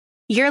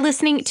You're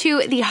listening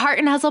to the Heart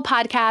and Hustle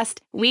podcast.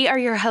 We are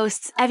your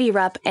hosts, Evie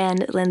Rupp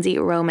and Lindsay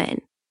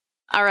Roman.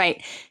 All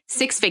right,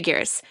 6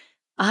 figures,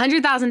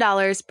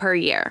 $100,000 per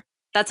year.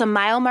 That's a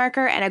mile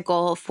marker and a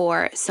goal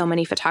for so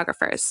many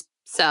photographers.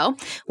 So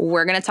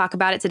we're going to talk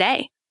about it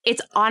today.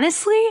 It's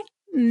honestly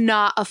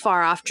not a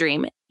far off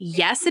dream.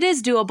 Yes, it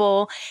is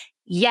doable.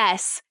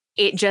 Yes,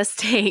 it just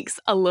takes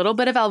a little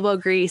bit of elbow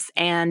grease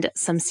and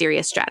some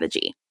serious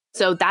strategy.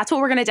 So that's what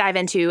we're going to dive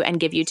into and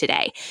give you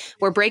today.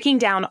 We're breaking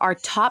down our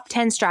top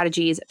 10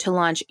 strategies to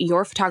launch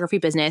your photography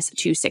business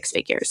to 6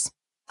 figures.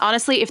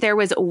 Honestly, if there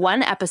was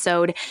one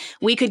episode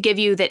we could give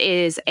you that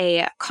is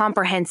a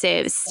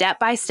comprehensive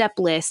step-by-step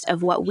list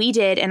of what we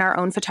did in our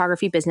own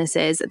photography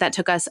businesses that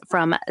took us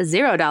from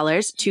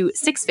 $0 to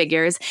 6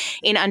 figures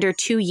in under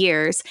 2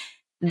 years,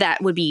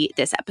 that would be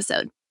this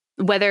episode.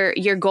 Whether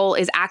your goal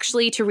is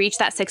actually to reach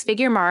that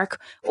 6-figure mark,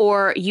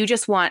 or you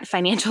just want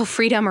financial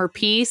freedom or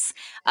peace,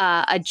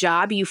 a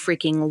job you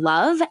freaking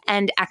love,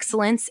 and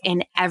excellence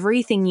in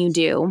everything you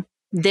do,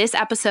 this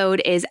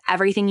episode is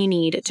everything you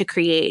need to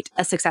create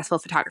a successful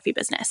photography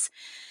business.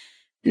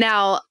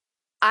 Now,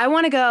 I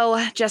want to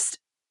go just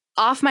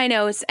off my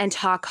notes and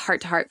talk heart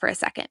to heart for a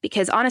second,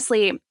 because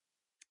honestly,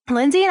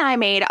 Lindsay and I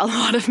made a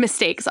lot of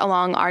mistakes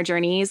along our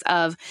journeys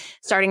of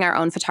starting our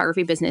own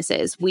photography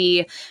businesses.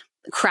 We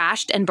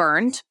crashed and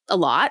burned a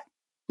lot,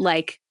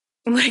 like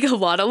a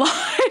lot.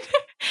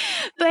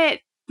 But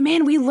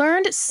man, we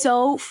learned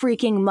so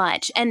freaking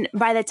much. And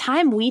by the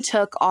time we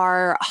took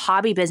our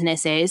hobby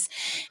businesses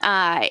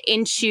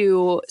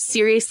into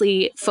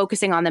seriously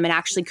focusing on them and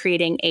actually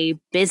creating a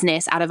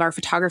business out of our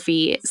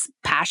photography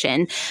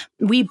passion,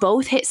 we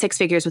both hit 6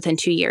 figures within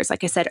 2 years.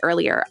 Like I said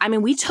earlier, I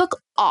mean, we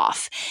took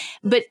off,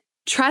 but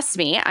trust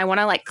me, I want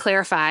to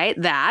clarify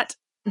that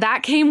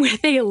came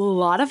with a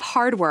lot of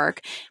hard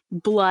work,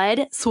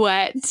 blood,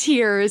 sweat,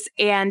 tears,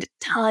 and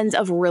tons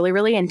of really,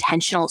 really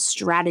intentional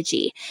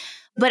strategy.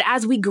 But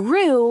as we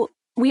grew,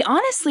 we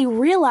honestly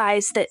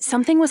realized that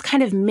something was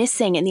kind of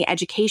missing in the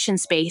education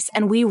space,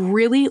 and we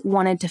really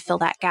wanted to fill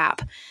that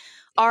gap.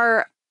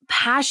 Our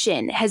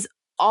passion has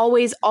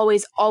always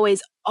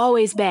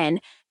been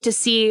to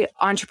see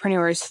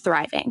entrepreneurs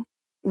thriving.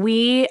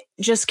 We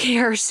just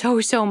care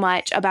so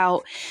much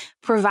about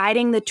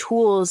providing the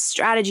tools,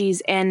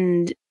 strategies,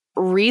 and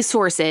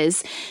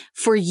resources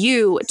for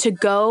you to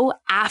go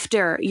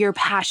after your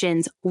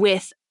passions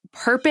with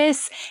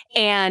purpose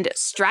and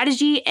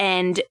strategy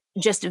and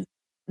just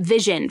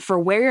vision for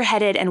where you're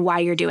headed and why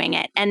you're doing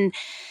it. And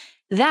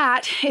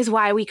that is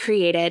why we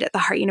created the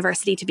Heart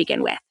University to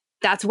begin with.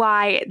 That's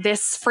why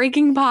this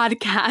freaking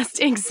podcast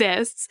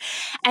exists.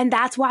 And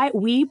that's why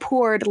we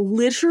poured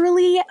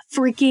literally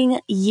freaking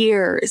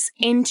years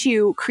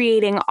into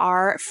creating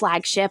our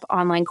flagship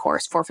online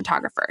course for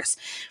photographers.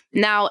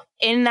 Now,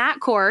 in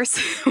that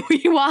course,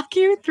 we walk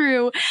you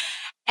through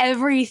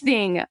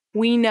everything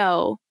we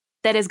know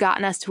that has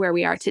gotten us to where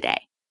we are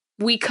today.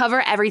 We cover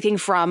everything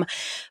from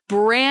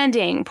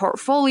branding,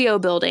 portfolio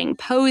building,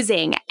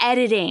 posing,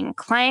 editing,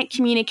 client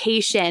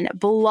communication,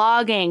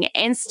 blogging,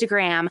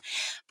 Instagram,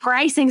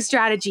 pricing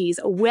strategies,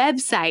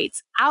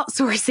 websites,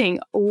 outsourcing,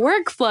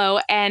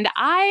 workflow, and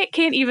I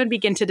can't even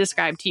begin to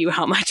describe to you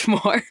how much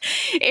more.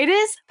 It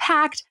is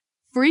packed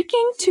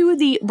freaking to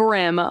the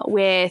brim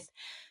with,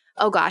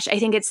 I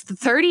think it's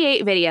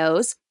 38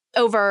 videos,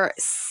 over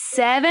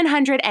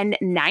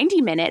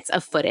 790 minutes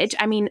of footage.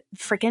 I mean,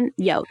 freaking,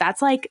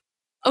 that's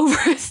over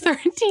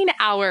 13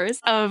 hours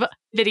of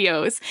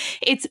videos.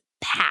 It's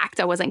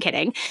packed. I wasn't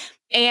kidding.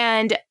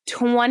 And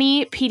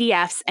 20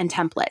 PDFs and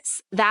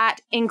templates. That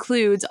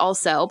includes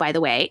also, by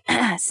the way,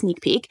 sneak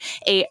peek,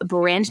 a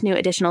brand new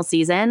additional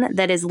season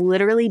that is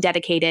literally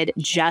dedicated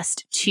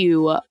just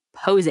to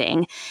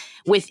posing,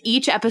 with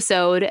each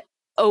episode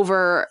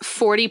over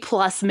 40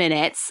 plus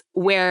minutes,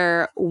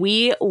 where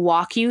we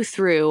walk you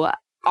through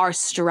our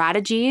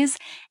strategies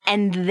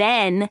and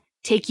then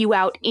take you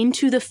out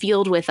into the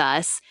field with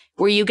us,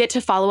 where you get to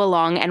follow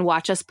along and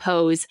watch us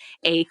pose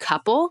a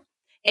couple,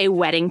 a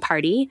wedding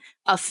party,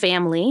 a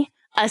family,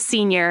 a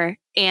senior,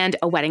 and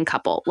a wedding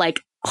couple.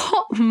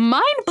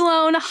 Mind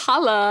blown,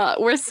 holla.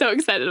 We're so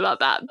excited about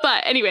that.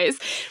 But anyways,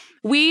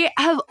 we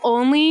have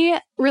only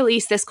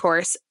released this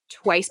course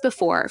twice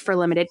before for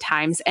limited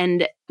times.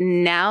 And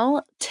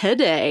now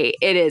today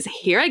it is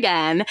here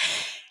again.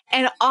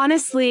 And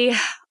honestly,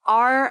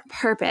 our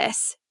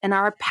purpose and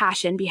our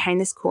passion behind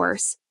this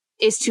course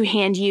is to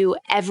hand you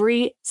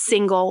every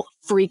single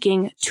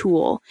freaking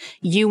tool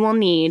you will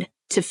need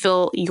to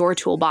fill your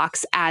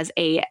toolbox as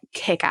a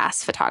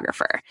kick-ass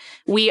photographer.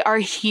 We are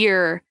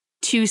here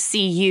to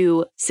see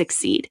you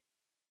succeed.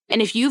 And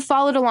if you've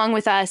followed along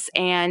with us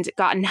and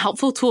gotten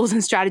helpful tools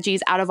and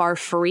strategies out of our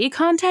free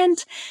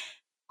content,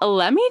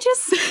 let me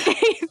just say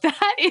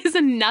that is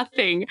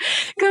nothing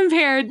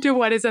compared to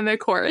what is in the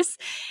course.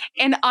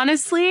 And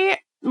honestly,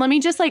 let me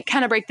just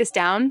kind of break this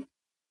down.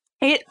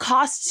 It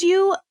costs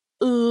you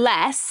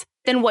less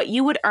than what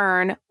you would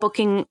earn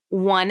booking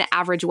one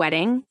average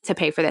wedding to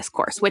pay for this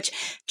course,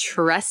 which,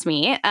 trust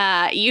me,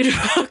 you'd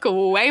book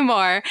way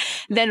more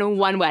than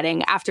one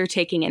wedding after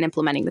taking and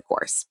implementing the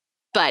course.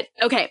 But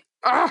okay.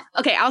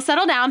 Okay, I'll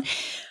settle down.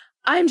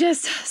 I'm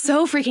just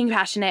so freaking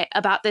passionate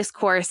about this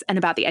course and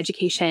about the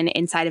education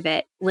inside of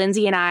it.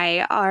 Lindsay and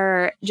I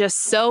are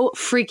just so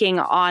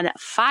freaking on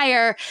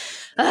fire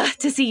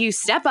to see you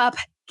step up,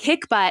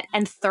 kick butt,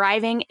 and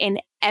thriving in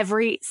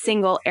every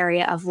single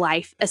area of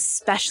life,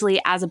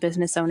 especially as a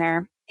business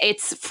owner.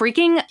 It's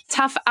freaking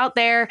tough out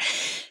there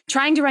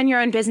trying to run your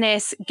own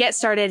business, get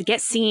started,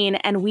 get seen,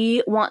 and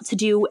we want to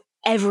do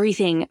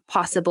everything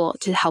possible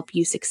to help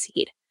you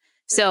succeed.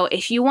 So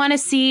if you want to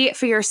see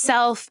for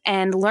yourself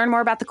and learn more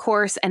about the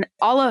course and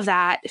all of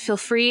that, feel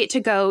free to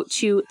go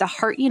to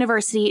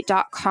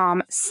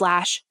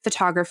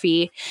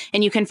theheartuniversity.com/photography,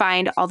 and you can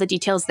find all the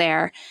details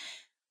there.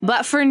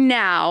 But for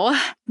now,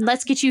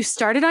 let's get you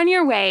started on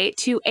your way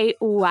to a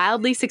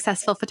wildly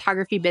successful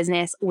photography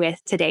business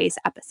with today's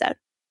episode.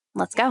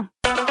 Let's go.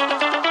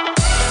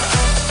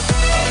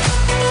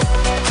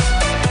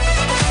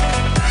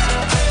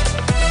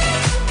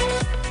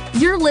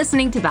 You're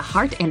listening to the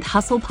Heart and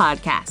Hustle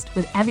podcast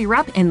with Evie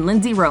Rupp and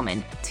Lindsay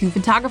Roman, two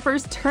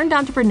photographers turned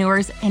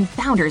entrepreneurs and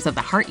founders of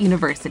the Heart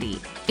University.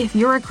 If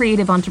you're a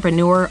creative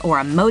entrepreneur or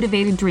a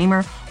motivated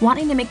dreamer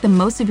wanting to make the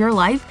most of your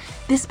life,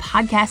 this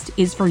podcast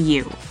is for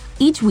you.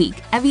 Each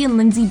week, Evie and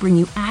Lindsay bring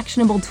you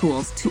actionable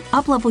tools to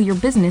uplevel your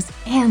business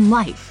and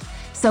life.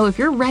 So if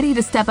you're ready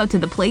to step up to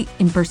the plate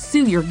and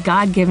pursue your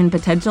God-given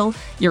potential,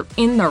 you're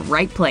in the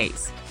right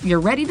place. You're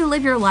ready to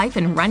live your life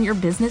and run your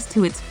business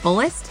to its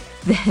fullest?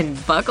 Then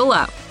buckle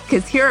up,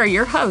 because here are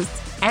your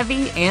hosts,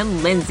 Evie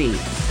and Lindsay.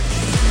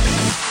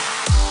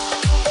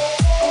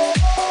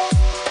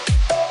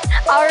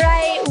 All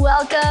right,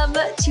 welcome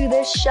to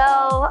the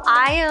show.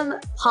 I am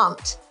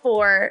pumped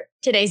for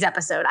today's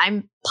episode.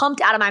 I'm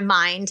pumped out of my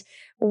mind.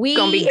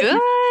 Gonna be good.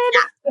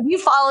 If you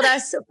followed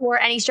us for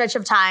any stretch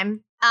of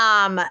time,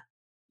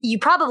 you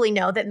probably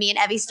know that me and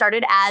Evie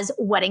started as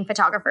wedding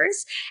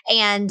photographers,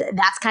 and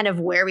that's kind of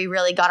where we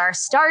really got our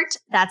start.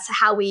 That's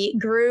how we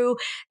grew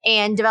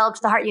and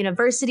developed the Heart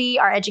University,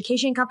 our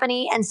education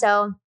company. And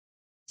so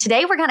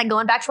today we're kind of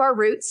going back to our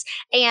roots,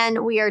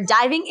 and we are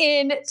diving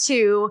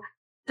into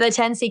the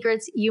 10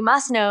 secrets you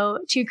must know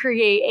to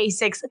create a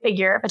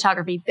 6-figure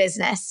photography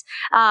business.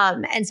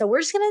 And so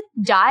we're just going to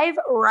dive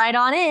right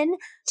on in.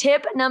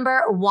 Tip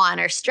number 1,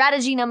 or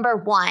strategy number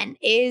 1,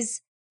 is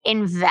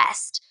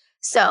invest.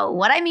 So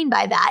what I mean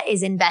by that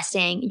is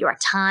investing your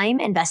time,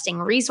 investing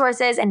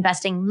resources,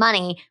 investing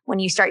money when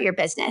you start your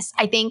business.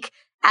 I think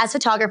as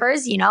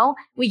photographers,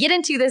 we get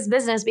into this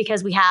business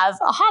because we have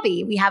a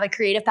hobby. We have a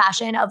creative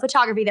passion of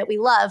photography that we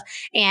love.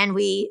 And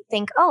we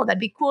think, oh, that'd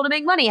be cool to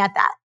make money at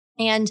that.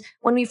 And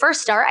when we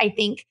first start, I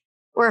think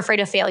we're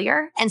afraid of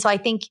failure. And so I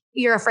think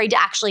you're afraid to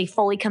actually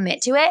fully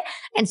commit to it.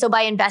 And so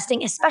by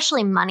investing,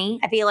 especially money,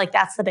 I feel like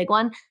that's the big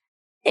one.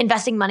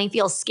 Investing money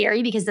feels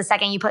scary because the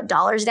second you put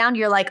dollars down,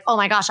 you're like, oh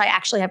my gosh, I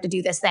actually have to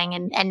do this thing.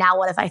 And now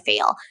what if I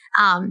fail?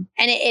 And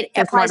it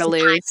applies more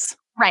to lose. Time.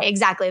 Right.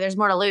 Exactly. There's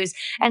more to lose.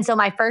 And so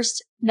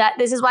this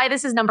is why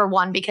this is number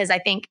 1, because I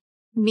think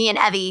me and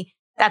Evie,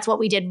 that's what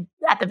we did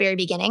at the very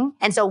beginning.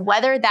 And so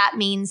whether that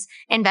means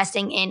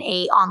investing in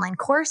a online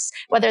course,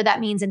 whether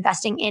that means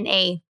investing in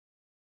a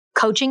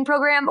coaching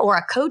program or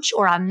a coach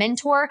or a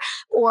mentor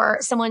or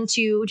someone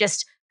to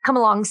just come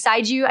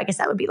alongside you. I guess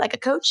that would be like a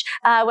coach,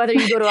 whether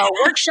you go to a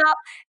workshop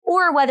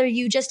or whether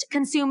you just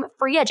consume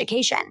free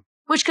education,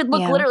 which could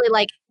look literally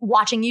like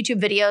watching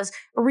YouTube videos,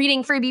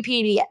 reading freebie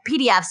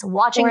PDFs,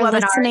 watching or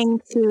webinars. Listening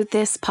to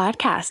this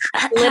podcast.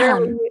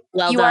 Literally,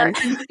 well you done. are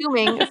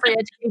consuming free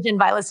education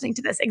by listening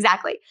to this.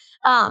 Exactly.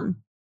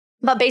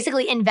 But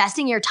basically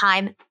investing your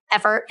time,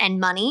 effort, and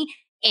money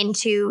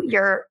into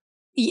your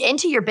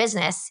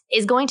business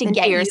is going to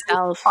get you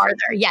farther.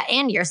 Yeah.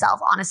 And yourself,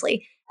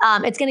 honestly.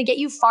 It's going to get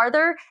you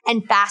farther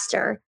and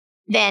faster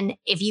than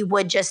if you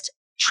would just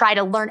try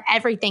to learn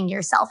everything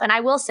yourself. And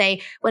I will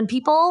say, when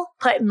people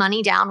put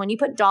money down, when you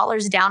put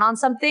dollars down on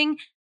something,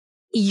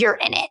 you're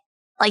in it.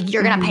 Like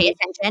you're going to pay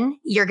attention.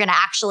 You're going to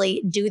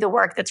actually do the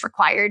work that's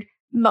required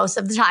most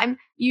of the time.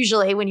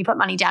 Usually when you put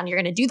money down, you're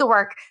going to do the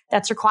work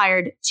that's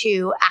required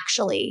to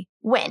actually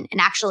win and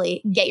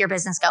actually get your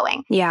business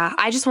going. Yeah.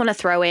 I just want to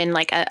throw in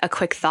like a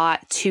quick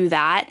thought to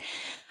that.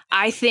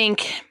 I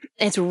think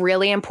it's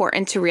really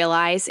important to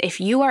realize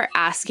if you are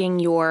asking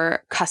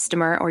your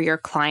customer or your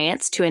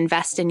clients to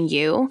invest in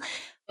you,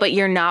 but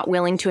you're not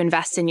willing to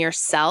invest in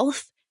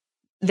yourself,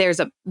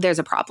 there's a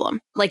problem.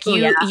 Like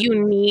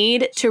you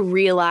need to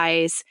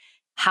realize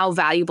how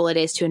valuable it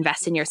is to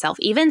invest in yourself.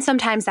 Even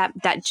sometimes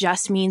that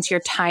just means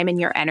your time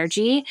and your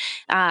energy.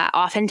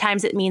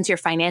 Oftentimes it means your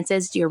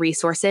finances, your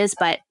resources.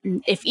 But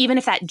even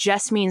if that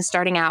just means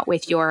starting out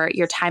with your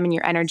time and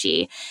your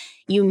energy,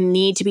 you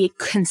need to be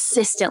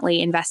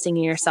consistently investing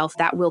in yourself.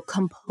 That will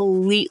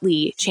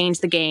completely change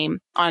the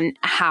game on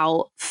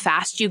how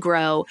fast you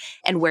grow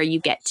and where you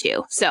get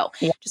to. So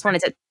just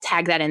wanted to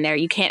tag that in there.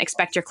 You can't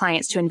expect your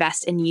clients to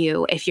invest in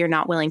you if you're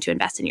not willing to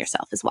invest in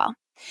yourself as well.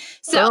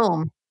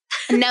 So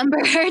number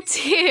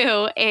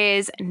 2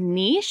 is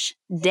niche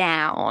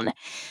down.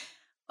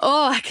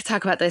 Oh, I could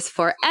talk about this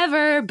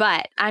forever,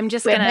 but I'm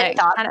just going to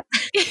kind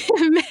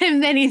of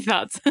many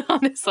thoughts on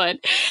this one.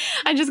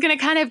 I'm just going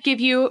to kind of give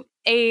you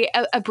a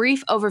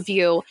brief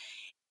overview.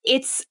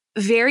 It's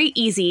very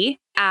easy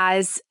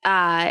as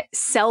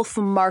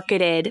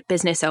self-marketed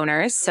business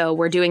owners. So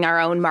we're doing our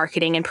own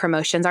marketing and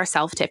promotions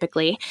ourselves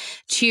typically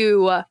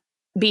to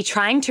be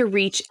trying to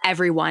reach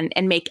everyone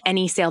and make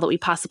any sale that we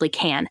possibly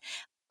can.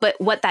 But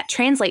what that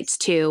translates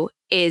to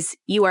is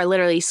you are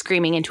literally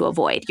screaming into a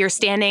void. You're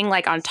standing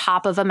like on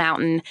top of a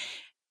mountain,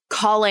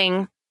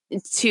 calling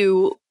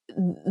to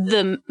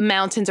the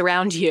mountains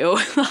around you,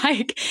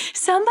 like,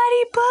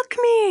 somebody book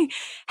me.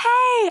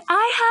 Hey,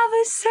 I have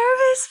a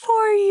service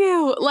for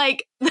you.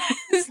 Like,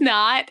 that's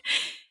not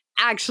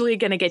actually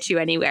going to get you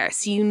anywhere.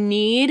 So you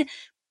need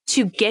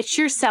to get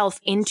yourself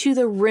into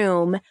the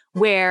room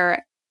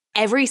where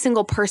every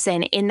single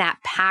person in that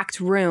packed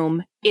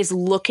room is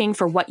looking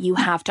for what you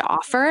have to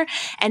offer.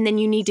 And then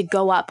you need to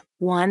go up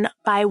one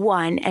by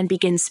one and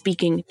begin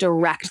speaking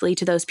directly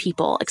to those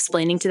people,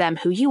 explaining to them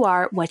who you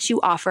are, what you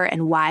offer,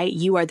 and why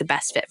you are the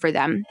best fit for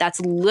them. That's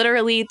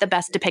literally the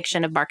best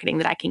depiction of marketing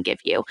that I can give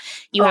you.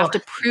 You have to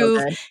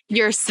prove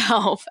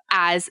yourself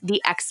as the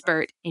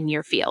expert in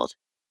your field.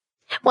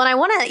 Well, I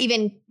want to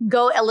even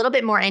go a little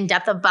bit more in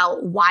depth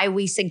about why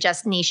we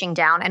suggest niching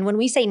down. And when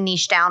we say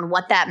niche down,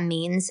 what that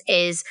means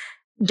is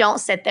don't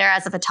sit there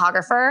as a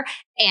photographer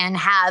and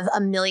have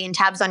a million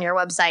tabs on your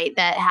website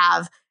that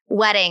have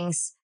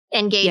weddings,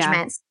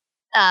 engagements,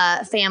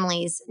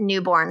 families,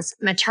 newborns,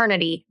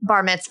 maternity,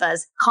 bar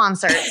mitzvahs,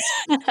 concerts,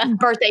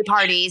 birthday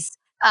parties,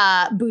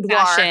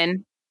 boudoir,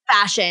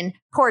 fashion,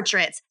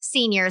 portraits,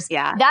 seniors.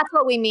 Yeah. That's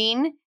what we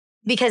mean.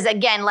 Because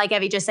again, like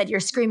Evie just said,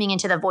 you're screaming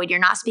into the void. You're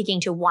not speaking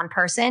to one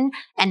person.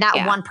 And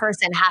that one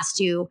person has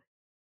to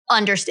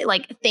understand,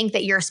 like, think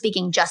that you're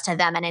speaking just to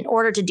them. And in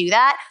order to do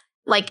that,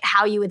 like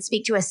how you would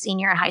speak to a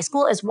senior in high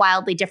school is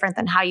wildly different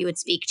than how you would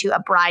speak to a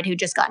bride who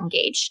just got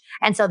engaged.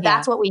 And so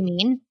that's what we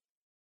mean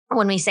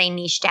when we say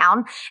niche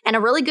down. And a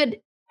really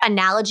good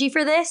analogy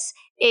for this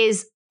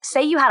is,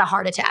 say you had a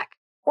heart attack,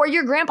 or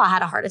your grandpa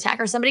had a heart attack,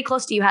 or somebody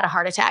close to you had a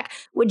heart attack.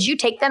 Would you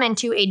take them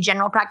into a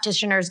general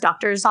practitioner's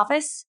doctor's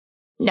office?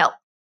 No.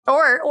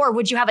 Or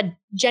would you have a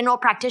general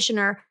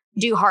practitioner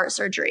do heart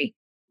surgery?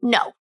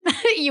 No.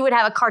 You would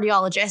have a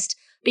cardiologist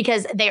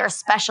because they are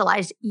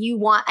specialized. You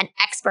want an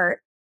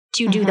expert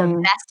to do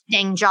the best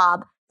dang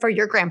job for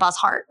your grandpa's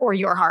heart or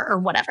your heart or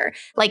whatever.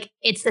 Like,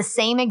 it's the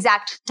same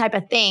exact type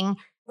of thing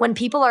when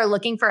people are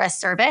looking for a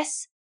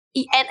service,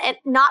 and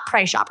not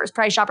price shoppers.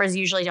 Price shoppers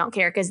usually don't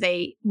care because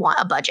they want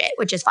a budget,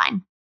 which is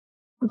fine.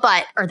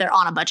 Or they're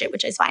on a budget,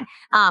 which is fine.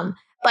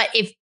 But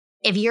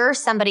if you're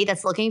somebody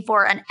that's looking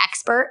for an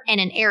expert in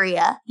an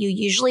area, you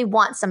usually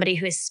want somebody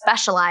who is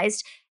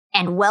specialized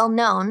and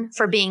well-known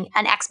for being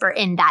an expert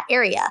in that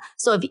area.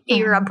 So if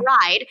you're a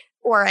bride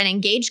or an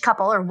engaged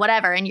couple or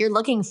whatever, and you're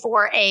looking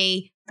for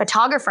a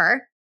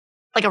photographer,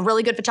 like a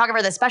really good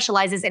photographer that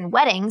specializes in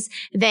weddings,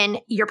 then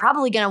you're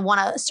probably going to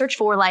want to search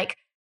for like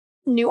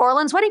New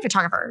Orleans wedding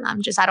photographer.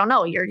 I don't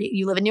know.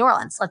 You live in New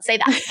Orleans. Let's say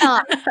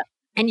that.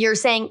 And you're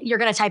saying you're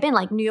going to type in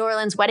like New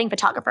Orleans wedding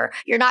photographer.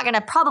 You're not going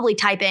to probably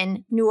type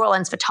in New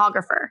Orleans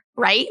photographer,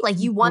 right? Like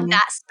you want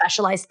that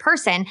specialized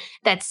person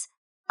that's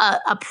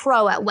a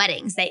pro at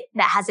weddings that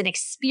has an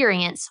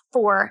experience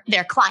for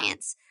their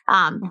clients,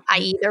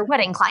 i.e. their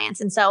wedding clients.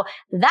 And so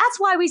that's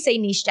why we say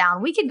niche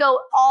down. We could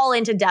go all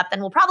into depth,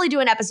 and we'll probably do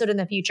an episode in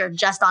the future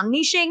just on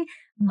niching.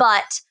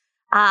 But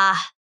I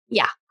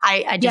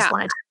just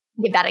wanted to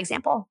give that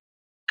example.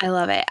 I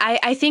love it.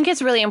 I think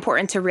it's really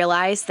important to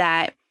realize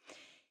that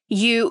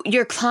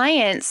your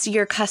clients,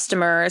 your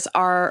customers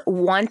are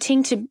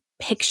wanting to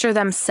picture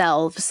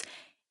themselves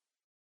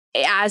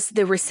as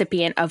the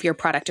recipient of your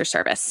product or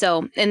service.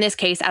 So in this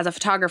case, as a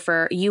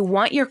photographer, you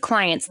want your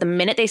clients, the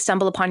minute they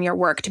stumble upon your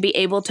work, to be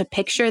able to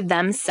picture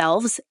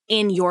themselves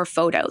in your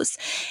photos.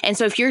 And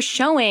so if you're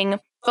showing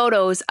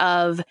photos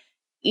of,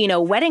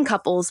 wedding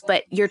couples,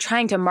 but you're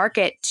trying to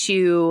market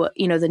to,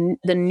 the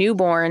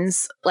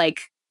newborns,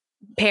 like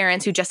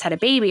parents who just had a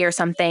baby or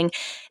something,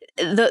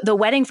 the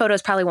wedding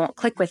photos probably won't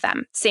click with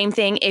them. Same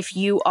thing if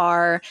you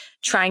are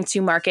trying to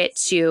market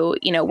to,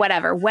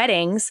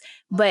 weddings,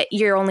 but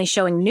you're only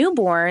showing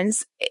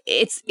newborns,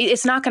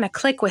 it's not going to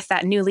click with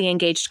that newly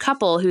engaged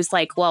couple who's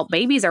like, well,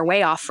 babies are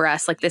way off for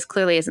us. Like, this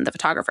clearly isn't the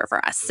photographer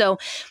for us. So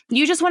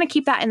you just want to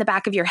keep that in the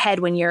back of your head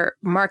when you're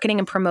marketing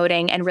and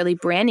promoting and really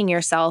branding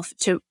yourself.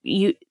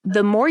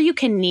 The more you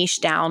can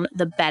niche down,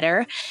 the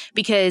better,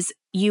 because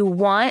you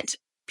want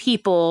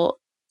people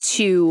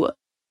to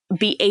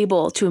be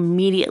able to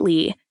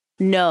immediately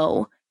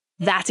know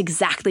that's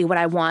exactly what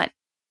I want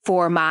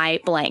for my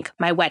blank,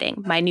 my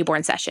wedding, my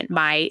newborn session,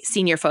 my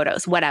senior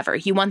photos, whatever.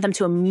 You want them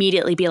to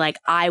immediately be like,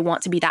 I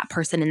want to be that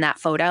person in that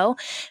photo.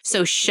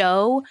 So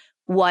show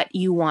what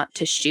you want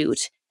to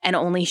shoot and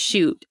only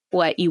shoot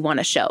what you want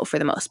to show for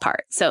the most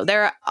part. So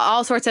there are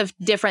all sorts of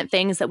different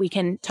things that we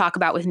can talk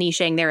about with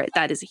niching.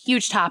 That is a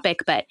huge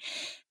topic, but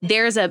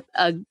there's a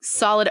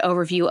solid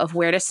overview of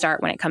where to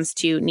start when it comes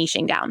to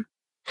niching down.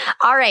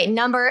 All right.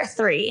 Number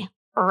 3,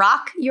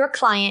 rock your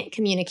client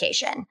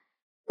communication.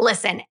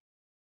 Listen,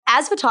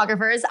 as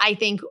photographers, I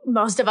think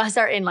most of us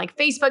are in like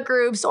Facebook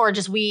groups or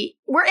just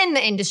we're in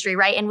the industry,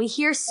 right? And we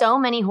hear so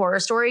many horror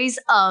stories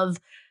of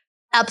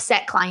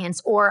upset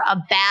clients or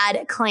a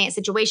bad client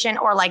situation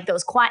or like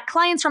those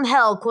clients from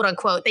hell, quote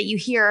unquote, that you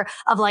hear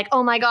of like,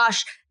 oh my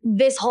gosh,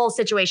 this whole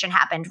situation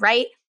happened,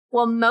 right?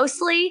 Well,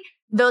 mostly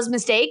those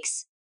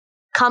mistakes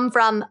come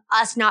from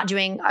us not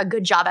doing a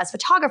good job as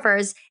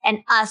photographers and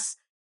us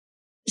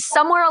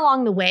somewhere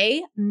along the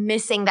way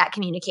missing that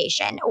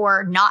communication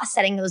or not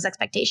setting those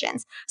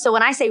expectations. So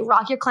when I say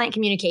rock your client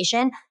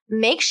communication,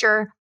 make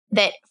sure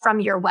that from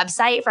your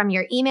website, from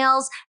your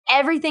emails,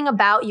 everything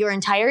about your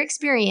entire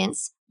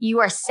experience, you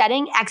are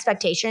setting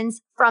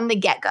expectations from the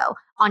get-go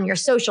on your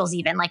socials,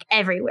 even like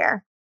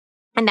everywhere.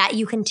 And that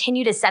you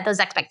continue to set those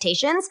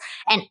expectations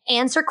and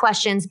answer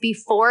questions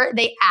before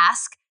they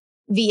ask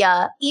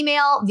via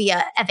email,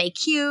 via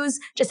FAQs,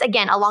 just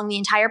again, along the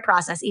entire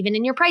process, even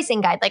in your pricing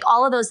guide, like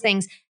all of those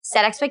things,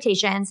 set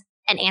expectations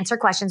and answer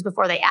questions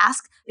before they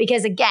ask.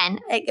 Because again,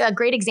 a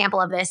great example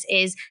of this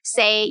is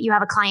say you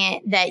have a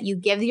client that you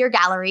give your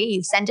gallery,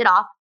 you've sent it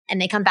off and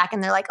they come back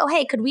and they're like, oh,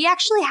 hey, could we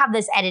actually have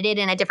this edited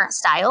in a different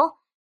style?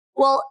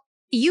 Well,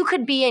 you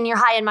could be in your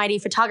high and mighty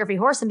photography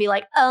horse and be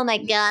like, oh my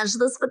gosh,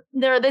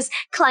 this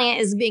client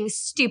is being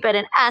stupid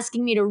and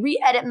asking me to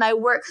re-edit my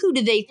work. Who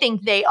do they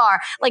think they are?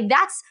 Like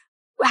that's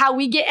how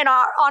we get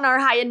on our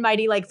high and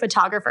mighty like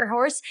photographer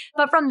horse.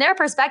 But from their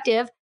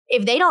perspective,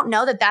 if they don't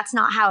know that that's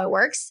not how it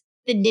works,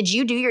 then did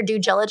you do your due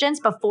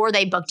diligence before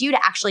they booked you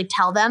to actually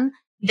tell them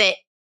that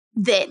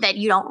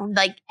you don't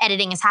like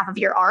editing is half of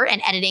your art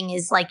and editing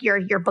is like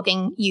you're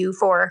booking you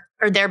for,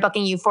 or they're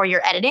booking you for your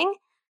editing?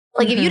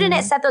 Like if you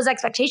didn't set those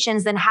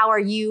expectations, then how are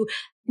you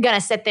going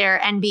to sit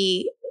there and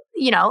be,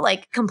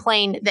 like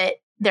complain that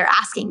they're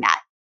asking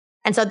that?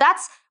 And so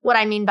that's what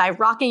I mean by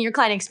rocking your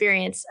client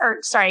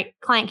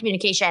client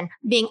communication,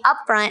 being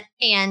upfront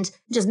and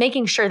just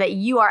making sure that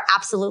you are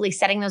absolutely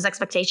setting those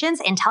expectations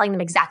and telling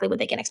them exactly what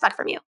they can expect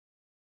from you.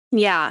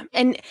 Yeah.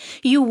 And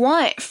you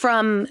want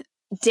from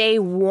day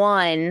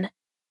one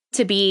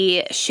to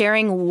be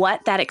sharing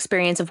what that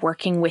experience of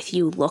working with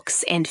you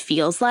looks and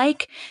feels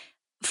like.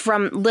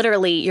 From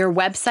literally your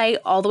website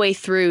all the way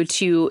through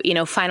to,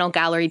 final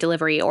gallery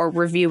delivery or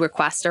review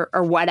request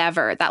or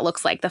whatever that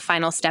looks like, the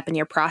final step in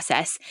your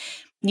process.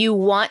 You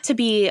want to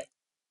be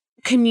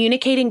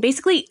communicating,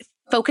 basically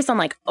focus on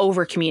like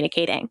over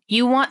communicating.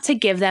 You want to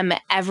give them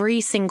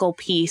every single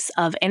piece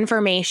of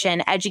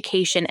information,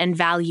 education, and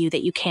value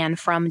that you can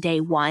from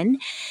day one.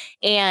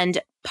 And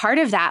part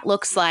of that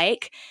looks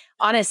like,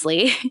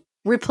 honestly,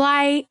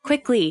 reply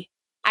quickly.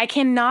 I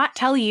cannot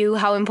tell you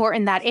how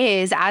important that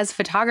is as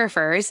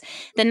photographers.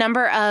 The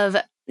number of,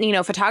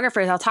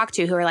 photographers I'll talk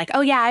to who are like,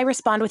 oh yeah, I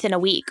respond within a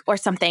week or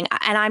something.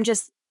 And I'm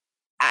just,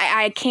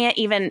 I can't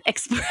even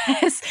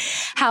express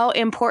how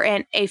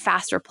important a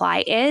fast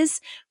reply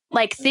is.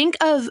 Like think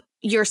of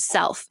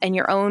yourself and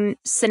your own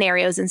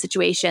scenarios and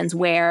situations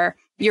where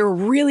you're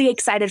really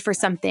excited for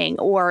something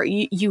or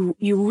you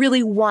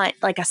really want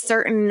like a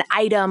certain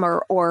item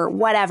or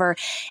whatever.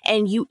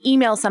 And you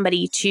email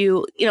somebody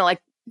to,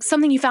 like,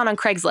 something you found on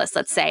Craigslist,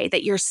 let's say,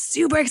 that you're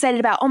super excited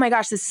about. Oh my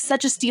gosh, this is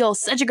such a steal,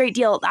 such a great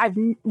deal. I've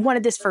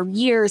wanted this for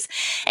years.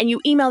 And you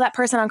email that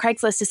person on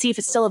Craigslist to see if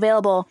it's still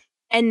available.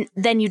 And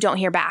then you don't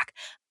hear back.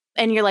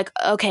 And you're like,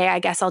 okay, I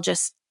guess I'll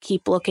just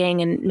keep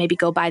looking and maybe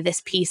go buy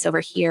this piece over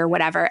here,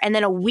 whatever. And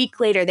then a week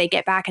later, they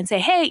get back and say,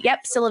 hey,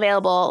 yep, still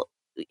available.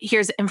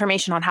 Here's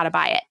information on how to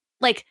buy it.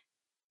 Like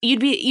you'd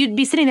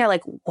be sitting there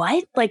like,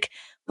 what? Like,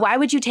 why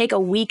would you take a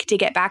week to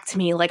get back to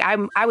me? Like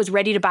I was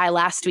ready to buy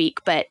last week,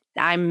 but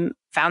I'm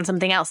found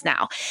something else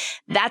now.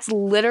 That's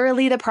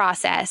literally the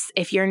process.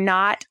 If you're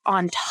not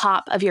on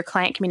top of your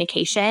client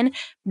communication,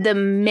 the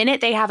minute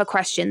they have a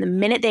question, the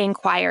minute they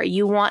inquire,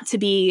 you want to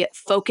be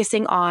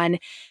focusing on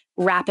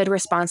rapid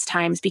response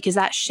times because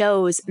that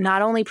shows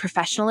not only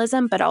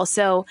professionalism, but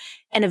also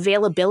an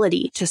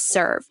availability to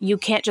serve. You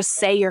can't just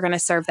say you're going to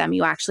serve them.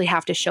 You actually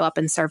have to show up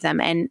and serve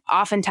them. And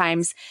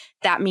oftentimes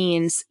that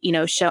means,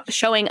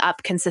 showing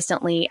up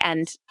consistently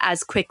and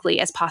as quickly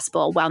as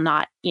possible while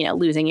not,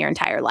 losing your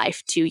entire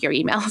life to your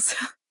emails.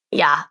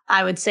 Yeah,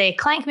 I would say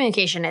client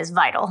communication is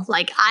vital.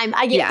 Like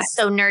I get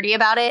so nerdy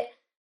about it.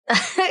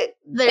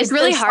 It's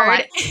really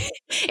hard.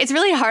 It's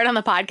really hard on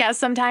the podcast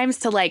sometimes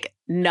to like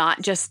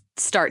not just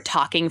start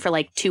talking for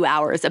like 2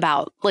 hours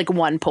about like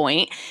one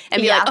point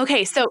and be like,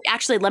 okay, so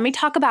actually let me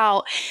talk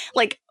about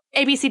like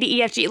A, B, C, D,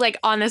 E, F, G, like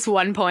on this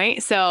one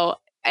point. So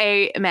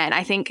amen.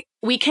 I think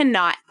we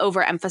cannot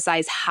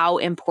overemphasize how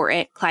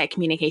important client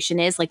communication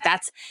is. Like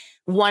that's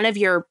one of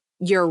your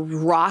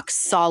rock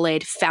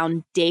solid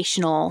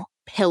foundational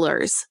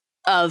pillars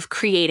of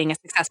creating a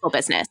successful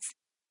business.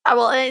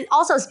 Well,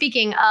 also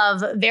speaking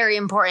of very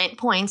important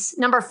points,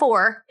 number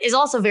 4 is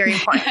also very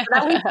important. So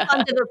that leads us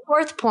on to the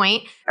 4th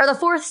point, or the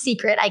 4th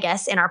secret, I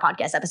guess, in our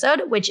podcast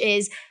episode, which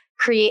is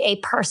create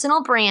a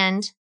personal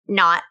brand,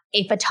 not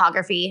a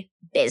photography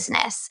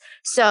business.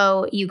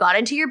 So you got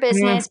into your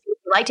business, you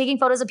like taking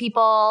photos of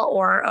people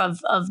or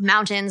of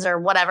mountains or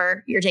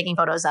whatever you're taking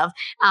photos of.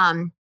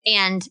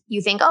 And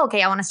you think, oh,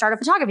 okay, I want to start a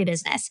photography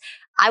business.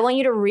 I want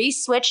you to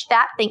reframe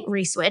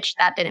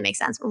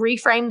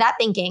that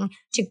thinking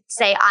to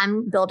say,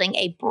 I'm building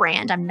a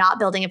brand. I'm not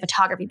building a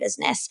photography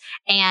business.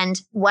 And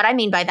what I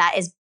mean by that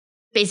is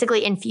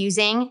basically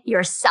infusing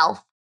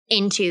yourself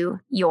into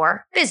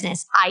your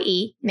business,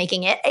 i.e.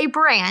 making it a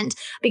brand,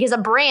 because a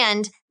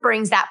brand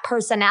brings that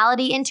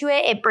personality into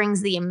it. It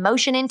brings the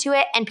emotion into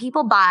it, and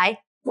people buy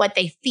what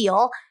they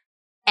feel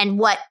and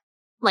what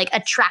like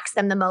attracts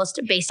them the most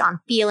based on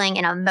feeling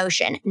and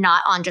emotion,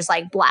 not on just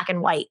like black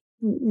and white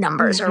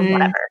numbers or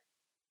whatever.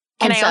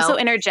 Can I also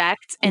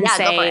interject and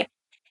say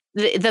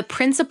the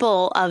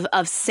principle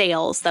of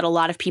sales that a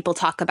lot of people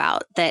talk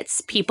about, that's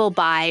people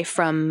buy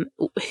from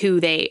who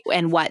they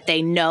and what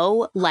they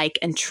know, like,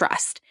 and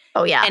trust.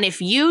 Oh, yeah. And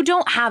if you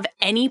don't have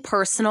any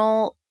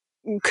personal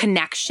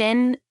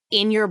connection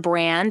in your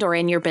brand or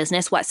in your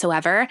business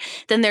whatsoever,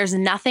 then there's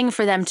nothing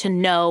for them to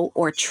know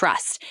or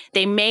trust.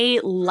 They may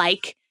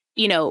like,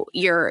 you know,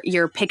 your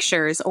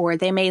pictures, or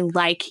they may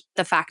like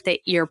the fact that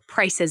your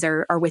prices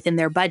are within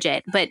their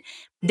budget, but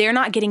they're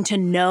not getting to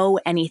know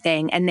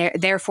anything, and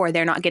therefore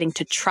they're not getting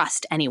to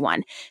trust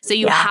anyone. So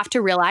you have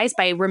to realize,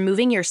 by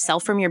removing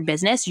yourself from your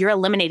business, you're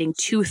eliminating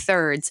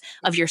 2/3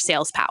 of your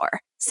sales power.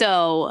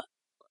 So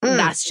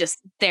that's just,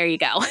 there you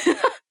go.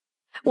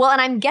 Well,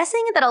 and I'm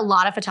guessing that a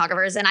lot of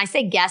photographers, and I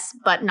say guess,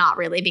 but not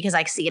really, because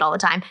I see it all the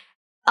time.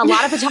 A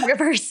lot of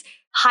photographers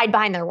hide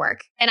behind their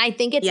work. And I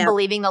think it's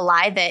believing the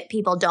lie that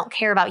people don't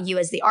care about you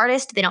as the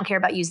artist. They don't care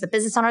about you as the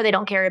business owner. They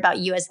don't care about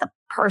you as the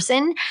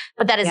person.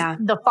 But that is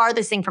the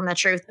farthest thing from the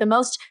truth. The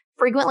most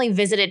frequently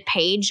visited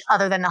page,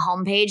 other than the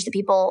homepage that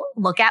people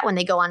look at when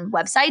they go on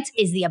websites,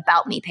 is the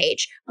About Me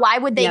page. Why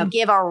would they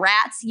give a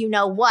rat's you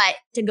know what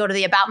to go to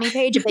the About Me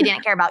page if they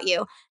didn't care about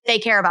you? They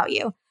care about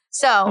you.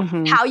 So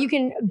how you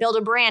can build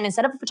a brand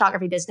instead of a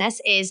photography business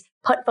is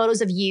put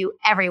photos of you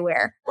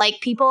everywhere. Like,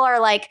 people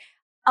are like,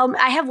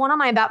 I have one on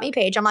my About Me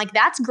page. I'm like,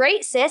 that's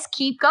great, sis.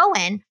 Keep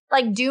going.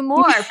 Like, do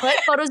more. Put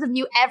photos of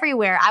you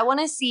everywhere. I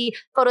want to see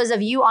photos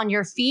of you on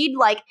your feed,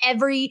 like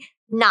every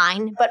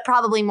 9, but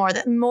probably more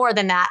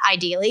than that,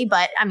 ideally.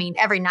 But I mean,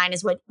 every 9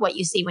 is what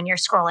you see when you're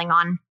scrolling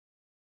on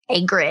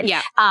a grid.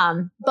 Yeah.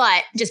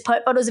 But just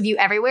put photos of you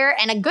everywhere.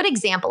 And a good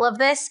example of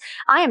this,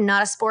 I am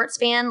not a sports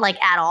fan,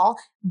 like, at all,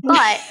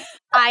 but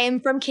I am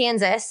from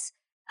Kansas,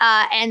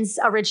 and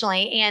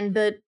originally, and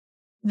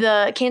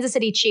the Kansas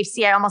City Chiefs,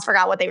 I almost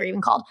forgot what they were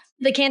even called.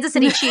 The Kansas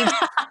City Chiefs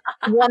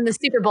won the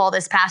Super Bowl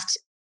this past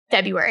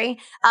February.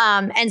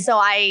 And so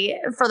I,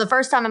 for the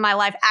first time in my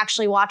life,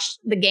 actually watched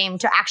the game,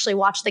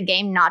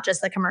 not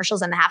just the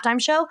commercials and the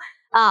halftime show.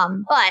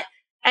 But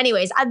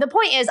anyways, the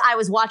point is, I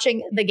was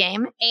watching the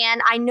game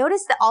and I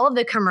noticed that all of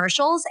the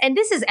commercials, and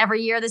this is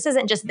every year, this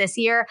isn't just this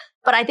year,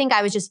 but I think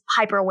I was just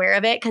hyper aware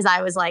of it because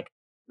I was like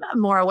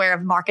more aware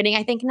of marketing,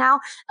 I think,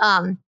 now.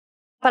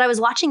 But I was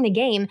watching the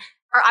game.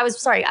 I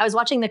was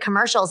watching the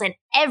commercials, and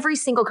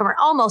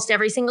almost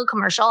every single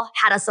commercial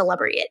had a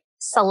celebrity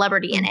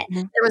in it.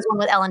 There was one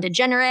with Ellen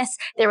DeGeneres.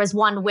 There was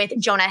one with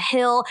Jonah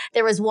Hill.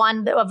 There was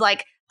one of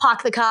like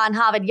Pak the Khan,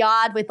 Havid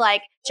Yad with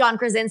like John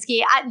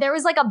Krasinski. There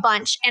was like a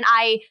bunch. And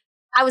I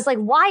was like,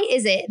 why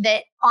is it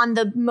that on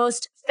the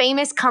most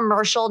famous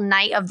commercial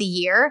night of the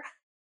year,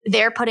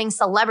 they're putting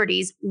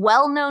celebrities,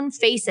 well-known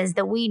faces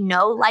that we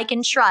know, like,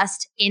 and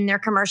trust in their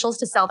commercials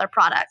to sell their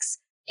products?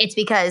 It's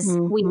because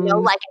we know,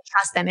 like, and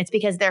trust them. It's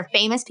because they're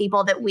famous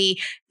people that we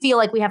feel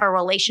like we have a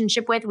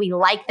relationship with. We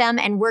like them.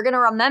 And we're going to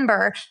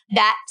remember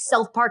that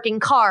self-parking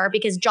car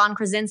because John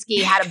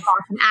Krasinski had a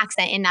Boston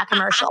accent in that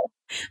commercial.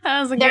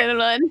 That was a good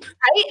one.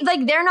 Right?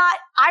 Like,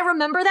 I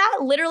remember that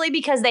literally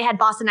because they had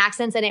Boston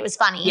accents and it was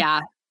funny.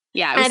 Yeah.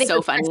 Yeah. It was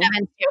so funny.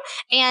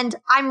 And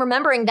I'm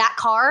remembering that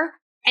car.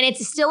 And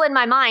it's still in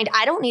my mind.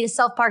 I don't need a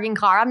self-parking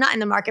car. I'm not in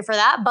the market for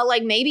that. But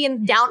like, maybe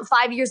down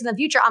 5 years in the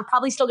future, I'm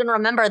probably still going to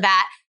remember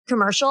that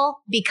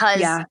commercial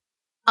because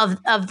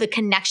of the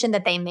connection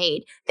that they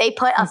made. They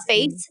put a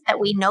face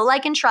that we know,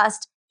 like, and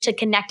trust to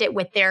connect it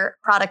with their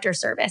product or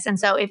service. And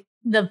so if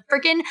the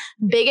freaking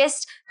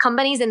biggest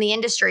companies in the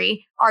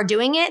industry are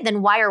doing it,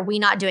 then why are we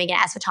not doing it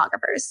as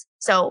photographers?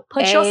 So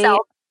put yourself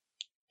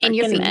in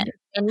your feed,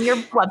 in your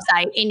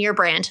website, in your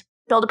brand.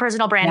 Build a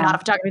personal brand, not a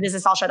photography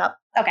business. I'll shut up.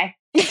 Okay.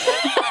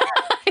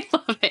 I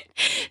love it.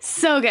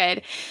 So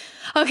good.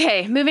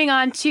 Okay, moving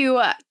on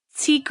to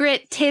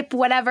secret tip,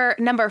 whatever.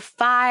 Number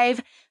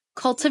 5,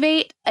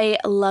 cultivate a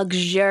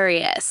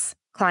luxurious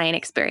client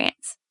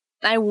experience.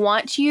 I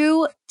want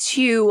you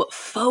to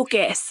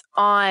focus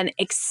on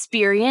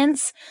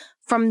experience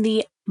from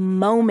the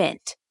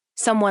moment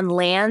someone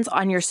lands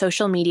on your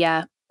social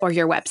media or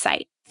your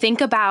website.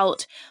 Think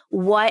about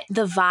what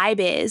the vibe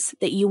is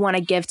that you want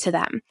to give to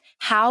them.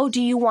 How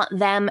do you want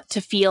them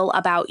to feel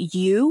about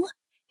you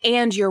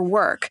and your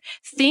work?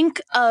 Think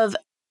of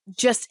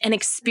just an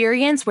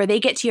experience where they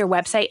get to your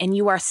website and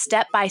you are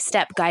step by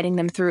step guiding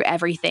them through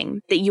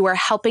everything, that you are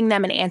helping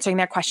them and answering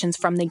their questions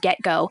from the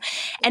get-go.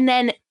 And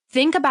then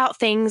think about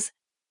things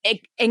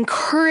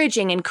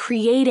encouraging and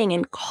creating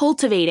and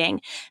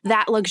cultivating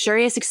that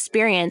luxurious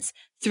experience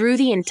through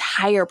the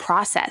entire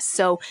process.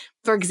 So,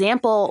 for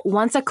example,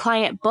 once a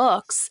client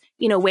books,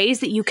 ways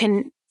that you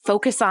can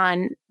focus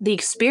on the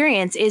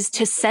experience is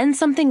to send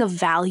something of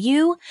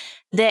value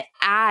that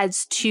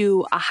adds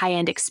to a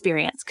high-end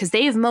experience, because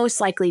they've most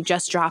likely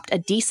just dropped a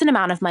decent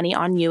amount of money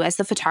on you as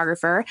the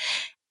photographer.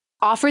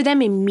 Offer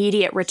them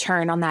immediate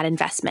return on that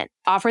investment.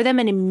 Offer them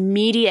an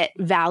immediate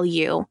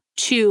value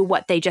to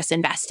what they just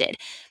invested.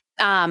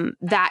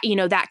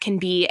 That can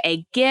be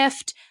a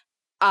gift,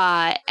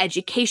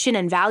 education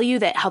and value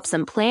that helps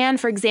them plan.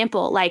 For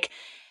example, like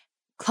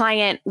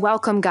client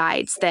welcome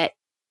guides that,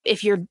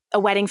 if you're a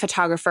wedding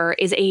photographer,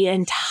 is an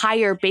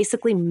entire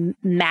basically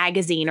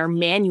magazine or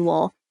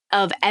manual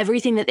of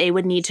everything that they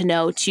would need to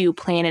know to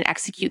plan and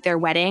execute their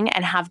wedding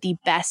and have the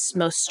best,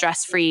 most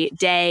stress-free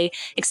day,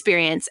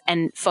 experience,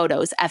 and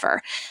photos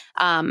ever.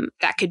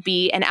 That could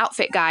be an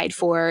outfit guide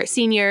for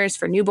seniors,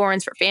 for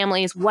newborns, for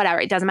families,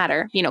 whatever. It doesn't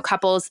matter,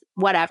 couples,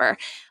 whatever.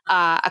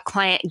 A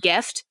client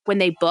gift when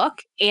they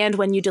book and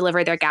when you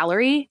deliver their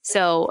gallery.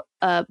 So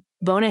a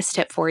bonus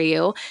tip for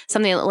you,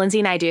 something that Lindsay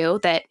and I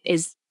do that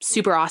is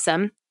super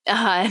awesome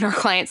and our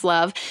clients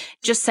love,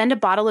 just send a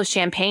bottle of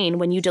champagne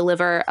when you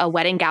deliver a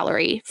wedding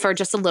gallery for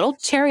just a little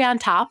cherry on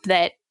top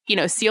that,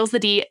 seals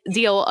the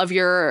deal of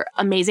your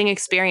amazing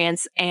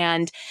experience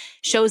and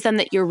shows them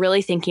that you're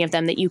really thinking of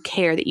them, that you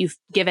care, that you've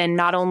given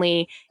not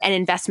only an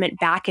investment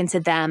back into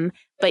them,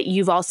 but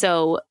you've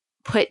also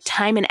put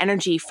time and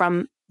energy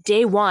from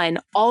day one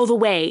all the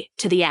way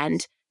to the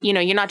end.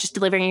 You're not just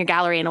delivering your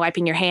gallery and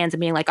wiping your hands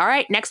and being like, all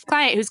right, next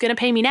client, who's going to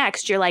pay me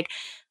next? You're like,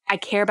 I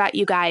care about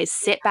you guys.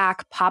 Sit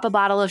back, pop a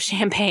bottle of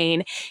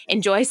champagne,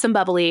 enjoy some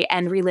bubbly,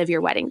 and relive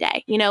your wedding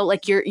day.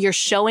 You're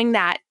showing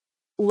that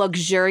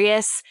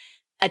luxurious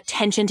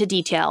attention to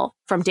detail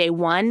from day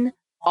one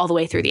all the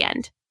way through the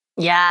end.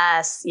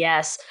 Yes.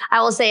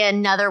 I will say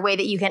another way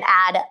that you can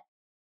add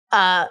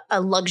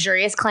a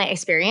luxurious client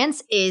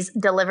experience is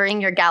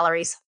delivering your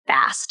galleries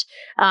fast.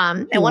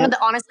 And one of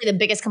honestly, the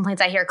biggest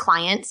complaints I hear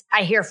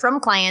from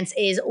clients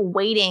is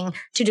waiting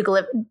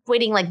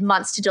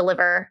months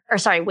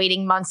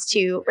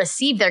to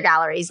receive their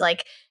galleries.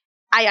 Like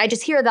I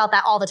just hear about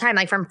that all the time,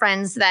 like from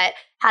friends that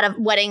had a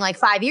wedding like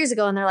 5 years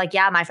ago. And they're like,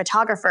 yeah, my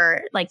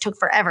photographer took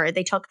forever.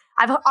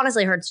 I've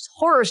honestly heard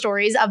horror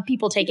stories of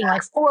people taking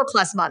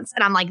 4+ months.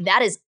 And I'm like,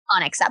 that is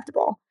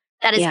unacceptable.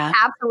 That is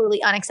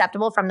absolutely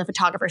unacceptable from the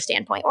photographer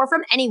standpoint or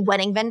from any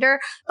wedding vendor.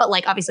 But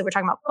obviously we're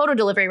talking about photo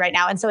delivery right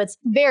now. And so it's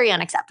very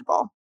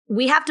unacceptable.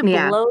 We have to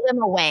blow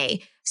them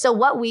away. So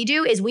what we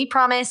do is we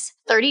promise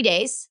 30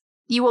 days.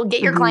 You will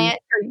get your client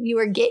or you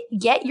will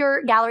get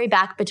your gallery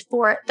back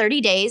before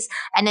 30 days.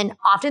 And then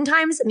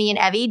oftentimes me and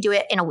Evie do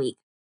it in a week.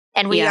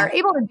 And we are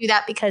able to do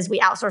that because we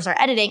outsource our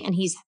editing and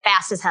he's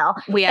fast as hell.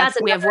 We have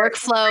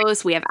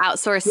workflows, we have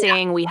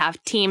outsourcing, we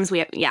have teams,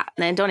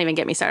 and don't even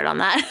get me started on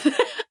that.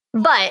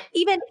 But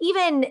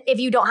even if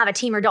you don't have a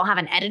team or don't have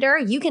an editor,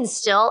 you can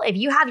still, if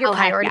you have your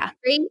priority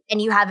straight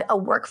and you have a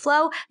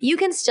workflow, you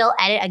can still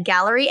edit a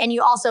gallery. And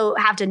you also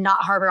have to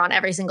not harbor on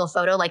every single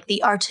photo like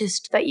the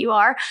artist that you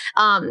are.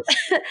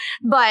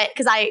 But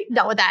because I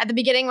dealt with that at the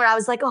beginning where I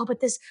was like,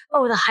 the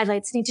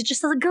highlights need to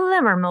just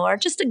glimmer more,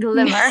 just a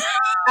glimmer.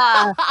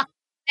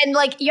 And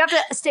you have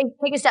to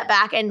take a step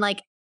back and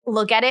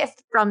look at it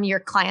from your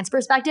client's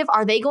perspective.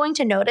 Are they going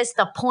to notice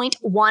the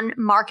 0.1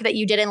 mark that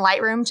you did in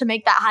Lightroom to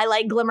make that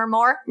highlight glimmer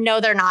more? No,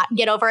 they're not.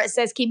 Get over it,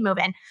 sis. Keep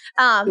moving.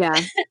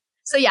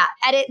 So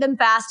edit them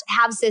fast,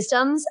 have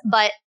systems,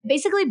 but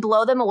basically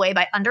blow them away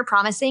by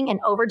under-promising and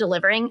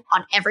over-delivering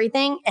on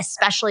everything,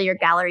 especially your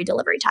gallery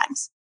delivery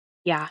times.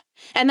 Yeah.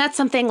 And that's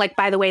something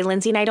by the way,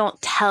 Lindsay and I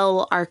don't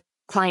tell our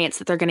clients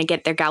that they're going to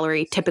get their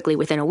gallery typically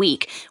within a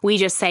week. We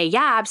just say,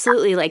 yeah,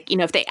 absolutely.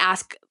 If they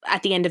ask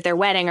at the end of their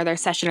wedding or their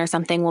session or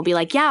something, we'll be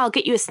like, yeah, I'll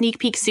get you a sneak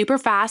peek super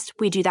fast.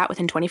 We do that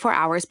within 24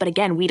 hours. But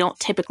again, we don't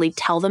typically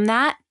tell them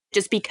that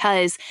just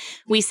because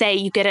we say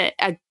you get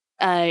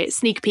a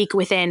sneak peek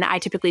within, I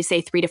typically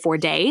say 3 to 4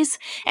 days,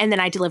 and then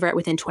I deliver it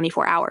within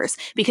 24 hours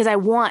because I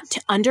want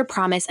to under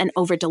promise and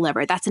over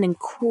deliver. That's an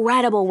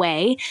incredible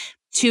way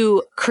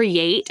to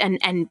create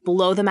and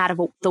blow them out of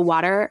the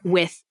water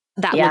with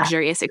that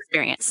luxurious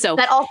experience. So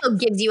that also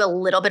gives you a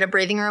little bit of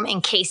breathing room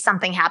in case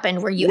something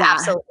happened where you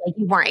absolutely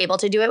you weren't able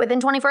to do it within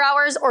 24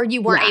 hours or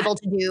you weren't able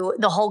to do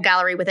the whole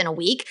gallery within a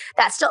week.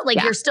 That's still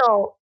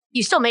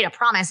you still made a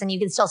promise and you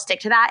can still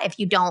stick to that if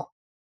you don't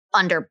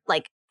under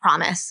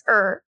promise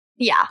or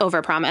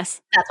over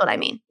promise. That's what I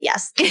mean.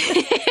 Yes.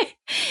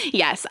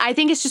 Yes. I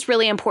think it's just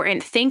really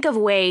important. Think of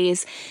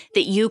ways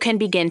that you can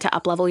begin to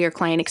uplevel your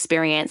client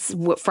experience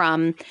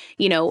from,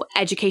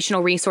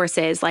 educational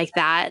resources like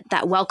that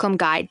welcome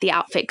guide, the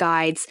outfit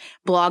guides,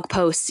 blog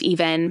posts,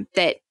 even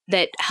that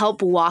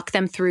help walk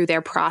them through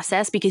their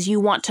process because you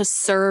want to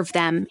serve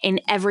them in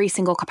every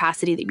single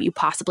capacity that you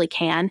possibly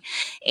can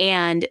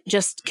and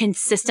just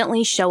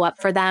consistently show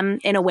up for them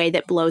in a way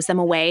that blows them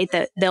away,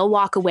 that they'll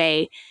walk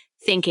away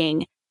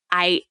thinking,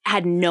 I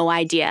had no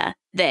idea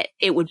that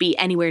it would be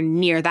anywhere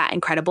near that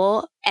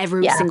incredible.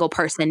 Every single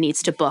person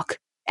needs to book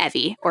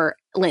Evie or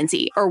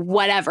Lindsay or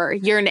whatever.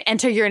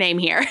 Enter your name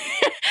here.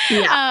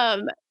 Yeah.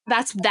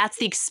 That's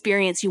the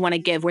experience you want to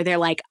give, where they're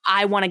like,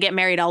 I want to get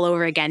married all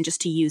over again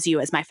just to use you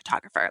as my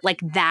photographer. Like,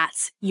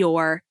 that's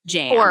your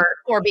jam.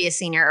 Or be a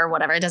senior or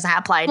whatever. It doesn't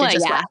apply to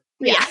just yeah.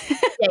 Yeah.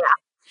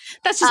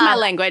 That's just my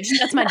language.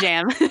 That's my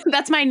jam.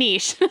 That's my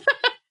niche.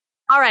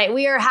 All right.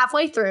 We are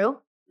halfway through.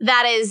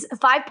 That is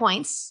 5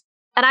 points.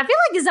 And I feel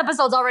like this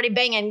episode's already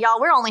banging. Y'all,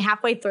 we're only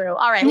halfway through.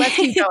 All right. Let's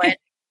keep going.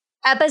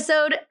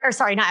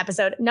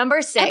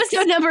 Number 6.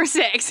 Episode number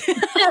 6.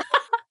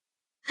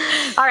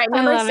 All right.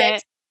 Number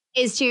 6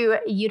 is to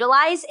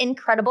utilize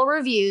incredible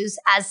reviews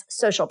as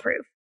social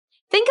proof.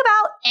 Think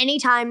about any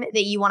time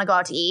that you want to go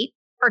out to eat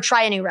or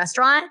try a new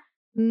restaurant.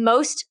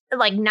 Most,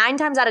 like 9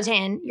 times out of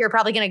 10, you're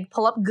probably going to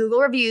pull up Google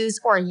reviews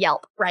or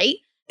Yelp, right?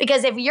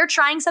 Because if you're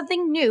trying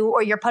something new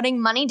or you're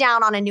putting money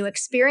down on a new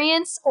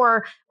experience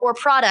or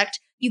product,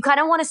 you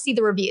kind of want to see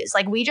the reviews.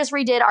 Like, we just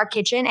redid our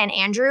kitchen, and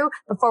Andrew,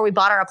 before we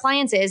bought our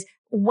appliances,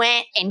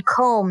 went and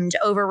combed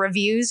over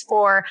reviews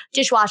for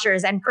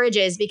dishwashers and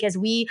fridges because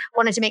we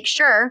wanted to make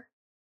sure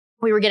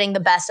we were getting the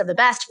best of the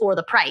best for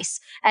the price.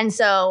 And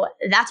so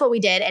that's what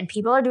we did. And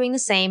people are doing the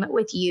same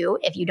with you.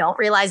 If you don't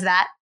realize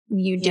that,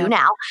 you do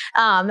now.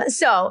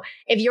 So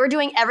if you're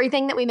doing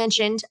everything that we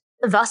mentioned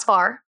thus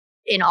far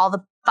in all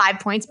the 5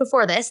 points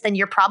before this, then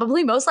you're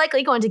probably most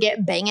likely going to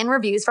get banging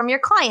reviews from your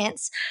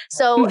clients.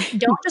 So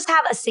don't just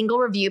have a single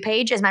review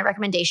page is my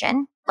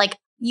recommendation. Like,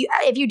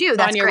 if you do,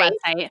 that's on your great.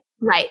 website.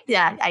 Right.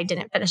 Yeah. I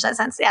didn't finish that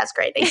sentence. Yeah, that's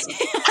great. Thanks.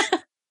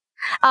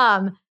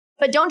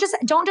 But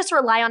don't just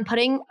rely on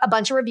putting a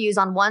bunch of reviews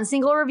on one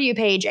single review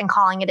page and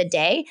calling it a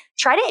day.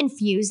 Try to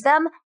infuse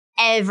them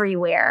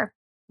everywhere.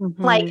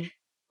 Mm-hmm.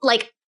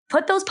 Like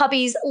put those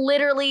puppies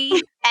literally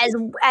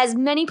as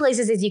many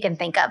places as you can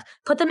think of.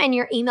 Put them in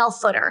your email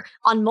footer,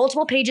 on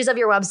multiple pages of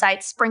your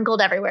website,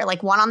 sprinkled everywhere,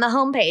 like one on the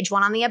home page,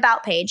 one on the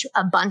about page,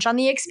 a bunch on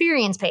the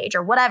experience page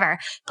or whatever.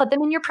 Put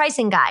them in your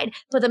pricing guide.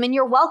 Put them in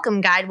your welcome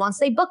guide once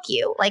they book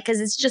you. Like, because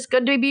it's just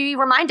good to be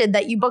reminded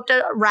that you booked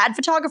a rad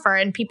photographer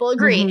and people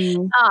agree.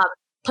 Mm-hmm.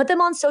 Put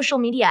them on social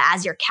media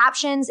as your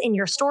captions in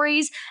your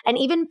stories, and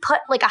even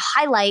put like a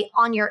highlight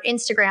on your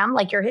Instagram,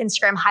 like your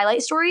Instagram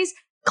highlight stories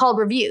called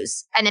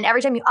reviews. And then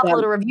every time you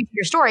upload a review to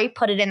your story,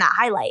 put it in that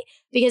highlight.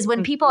 Because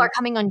when people are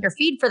coming on your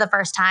feed for the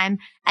first time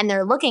and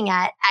they're looking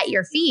at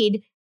your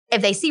feed,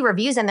 if they see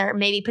reviews and they're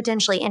maybe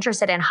potentially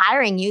interested in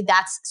hiring you,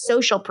 that's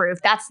social proof.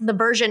 That's the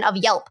version of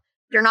Yelp.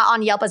 You're not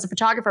on Yelp as a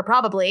photographer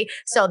probably.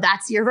 So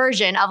that's your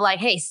version of like,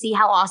 hey, see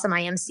how awesome I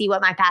am. See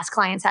what my past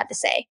clients had to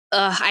say.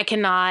 I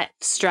cannot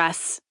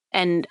stress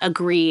and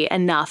agree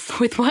enough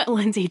with what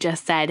Lindsay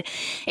just said.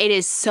 It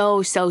is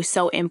so, so,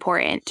 so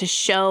important to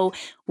show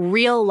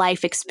real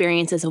life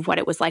experiences of what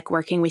it was like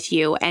working with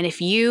you. And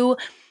if you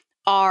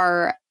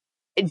are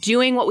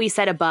doing what we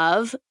said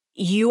above,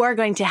 you are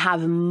going to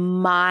have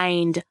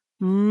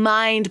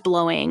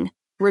mind-blowing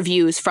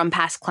reviews from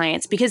past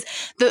clients, because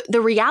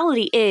the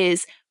reality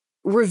is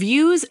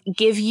reviews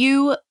give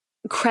you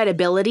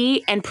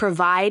credibility and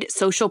provide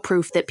social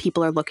proof that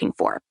people are looking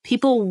for.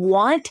 People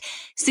want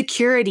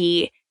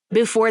security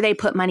before they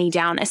put money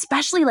down,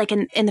 especially like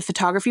in the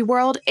photography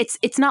world.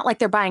 It's not like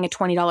they're buying a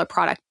 $20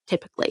 product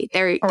typically.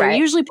 They're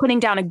usually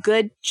putting down a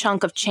good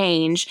chunk of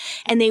change,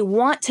 and they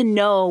want to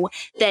know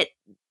that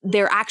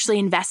they're actually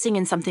investing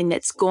in something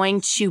that's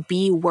going to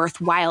be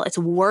worthwhile. It's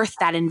worth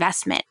that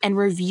investment. And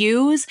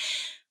reviews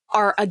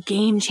are a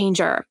game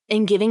changer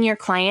in giving your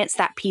clients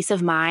that peace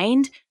of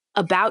mind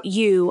about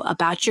you,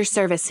 about your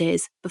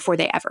services before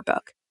they ever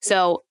book.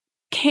 So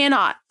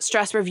cannot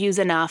stress reviews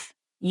enough.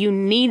 You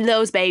need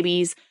those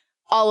babies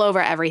all over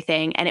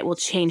everything, and it will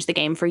change the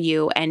game for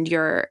you and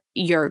your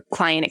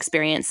client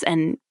experience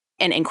and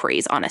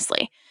inquiries,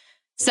 honestly.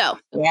 So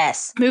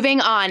yes,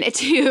 moving on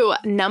to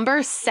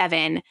number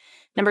 7.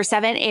 Number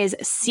 7 is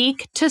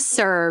seek to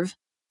serve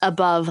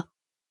above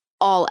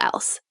all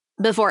else,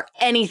 before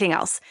anything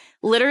else.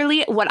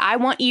 Literally, what I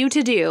want you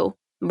to do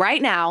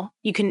right now,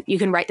 you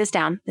can write this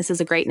down. This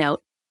is a great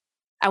note.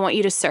 I want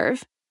you to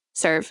serve,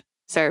 and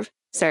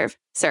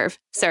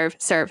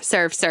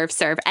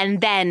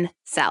then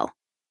sell.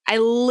 I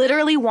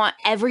literally want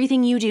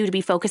everything you do to be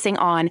focusing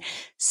on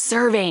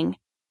serving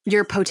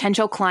your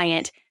potential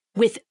client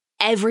with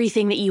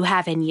everything that you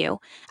have in you.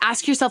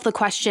 Ask yourself the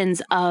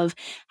questions of,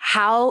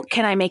 how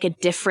can I make a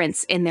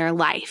difference in their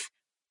life?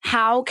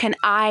 How can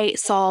I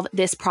solve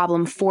this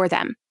problem for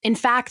them? In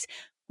fact,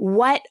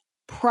 what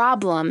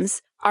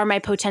problems are my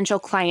potential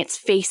clients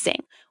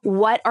facing?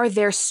 What are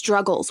their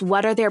struggles?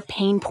 What are their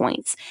pain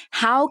points?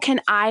 How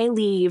can I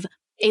leave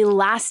a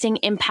lasting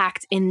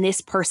impact in this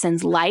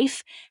person's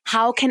life?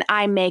 How can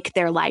I make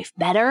their life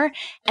better?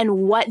 And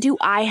what do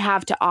I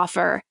have to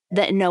offer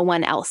that no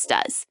one else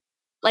does?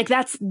 Like,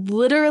 that's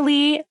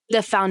literally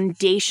the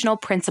foundational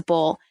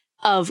principle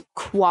of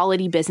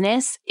quality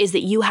business, is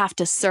that you have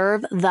to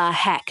serve the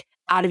heck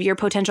out of your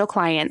potential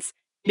clients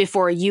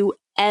before you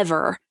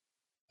ever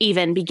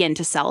even begin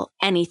to sell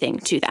anything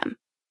to them.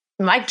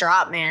 Mic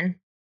drop, man.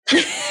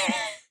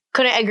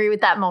 Couldn't agree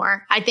with that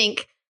more. I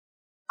think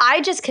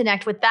I just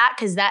connect with that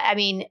because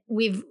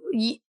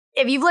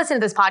if you've listened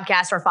to this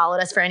podcast or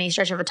followed us for any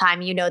stretch of a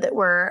time, you know that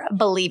we're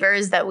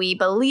believers, that we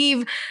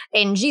believe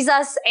in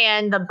Jesus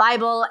and the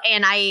Bible.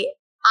 And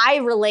I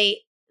relate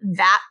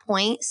that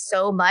point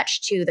so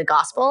much to the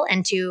gospel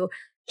and to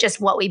just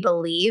what we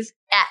believe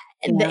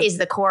is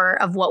the core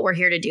of what we're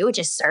here to do, which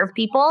is serve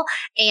people.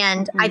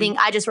 And I think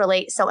I just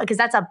relate because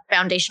that's a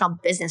foundational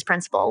business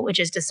principle, which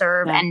is to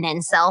serve and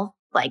then sell.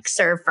 Like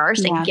serve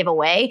first and give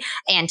away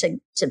and to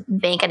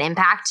make an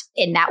impact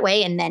in that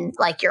way. And then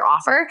like your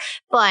offer.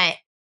 But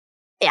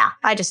yeah,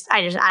 I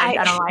don't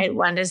know why I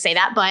wanted to say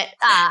that, but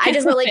I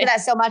just relate to that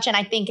so much. And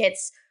I think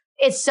it's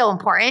so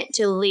important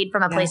to lead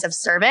from a place of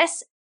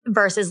service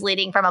versus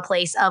leading from a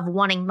place of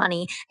wanting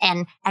money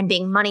and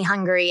being money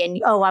hungry. And,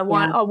 I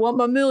want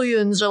my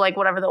millions or like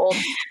whatever the old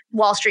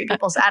Wall Street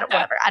people said,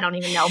 whatever. I don't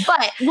even know.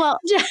 But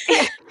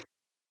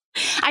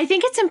I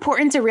think it's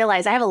important to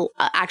realize, I have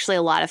actually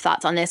a lot of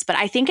thoughts on this, but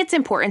I think it's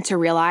important to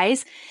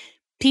realize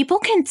people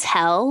can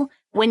tell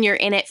when you're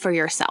in it for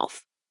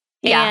yourself.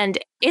 Yeah. And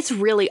it's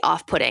really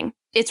off-putting.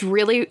 It's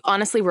really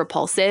honestly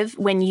repulsive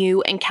when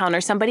you encounter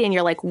somebody and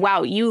you're like,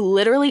 wow, you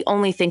literally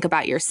only think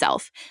about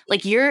yourself.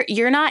 Like you're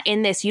not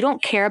in this. You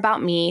don't care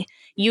about me.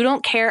 You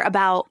don't care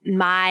about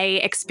my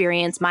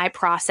experience, my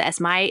process,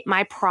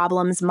 my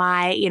problems,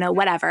 my,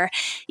 whatever.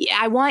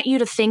 I want you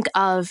to think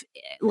of,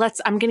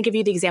 I'm going to give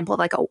you the example of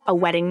like a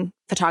wedding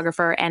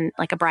photographer and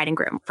like a bride and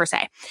groom per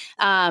se.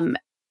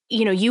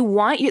 You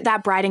want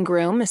that bride and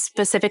groom,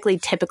 specifically,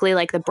 typically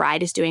like the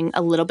bride is doing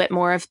a little bit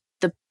more of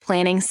the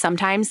planning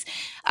sometimes.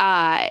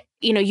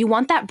 You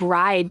want that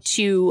bride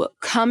to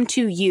come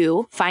to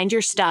you, find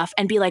your stuff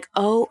and be like,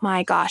 oh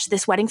my gosh,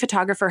 this wedding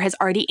photographer has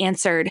already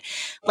answered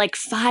like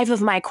 5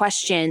 of my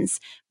questions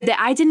that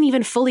I didn't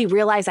even fully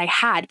realize I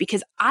had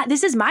because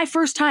this is my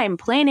first time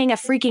planning a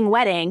freaking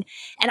wedding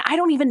and I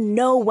don't even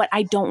know what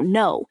I don't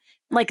know.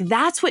 Like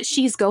that's what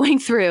she's going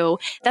through.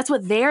 That's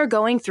what they're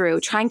going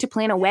through, trying to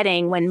plan a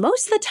wedding when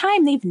most of the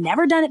time they've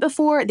never done it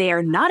before. They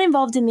are not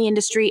involved in the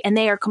industry and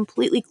they are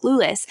completely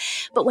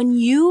clueless. But when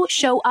you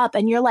show up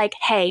and you're like,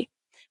 hey,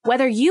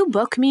 whether you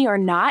book me or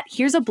not,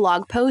 here's a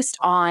blog post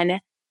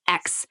on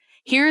X.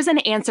 Here's an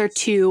answer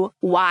to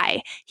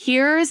Y.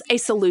 Here's a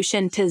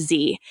solution to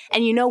Z.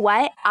 And you know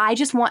what? I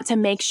just want to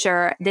make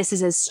sure this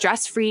is as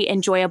stress-free,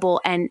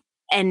 enjoyable, and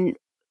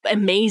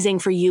amazing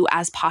for you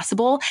as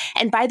possible.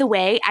 And by the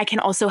way, I can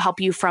also help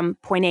you from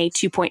point A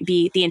to point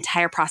B, the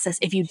entire process,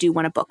 if you do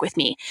want to book with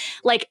me.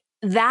 Like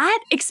that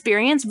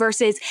experience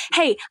versus,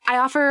 hey, I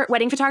offer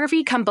wedding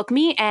photography, come book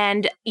me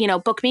and,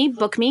 book me,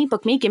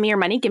 give me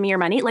your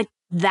money. Like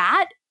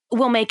that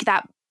will make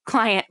that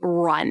client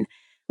run.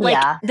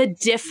 Like the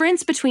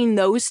difference between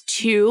those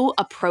two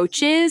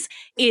approaches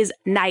is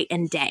night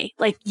and day.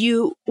 Like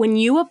when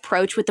you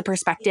approach with the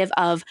perspective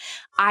of,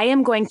 I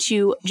am going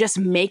to just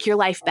make your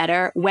life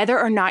better, whether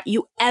or not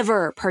you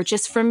ever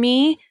purchase from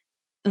me,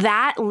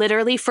 that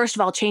literally, first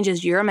of all,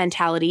 changes your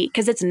mentality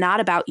because it's not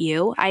about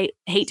you. I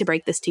hate to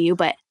break this to you,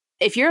 but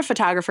if you're a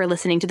photographer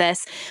listening to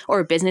this or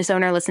a business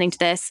owner listening to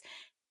this,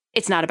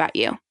 it's not about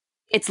you.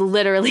 It's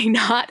literally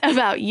not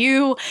about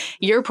you,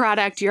 your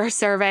product, your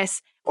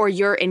service, or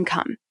your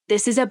income.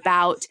 This is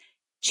about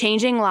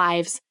changing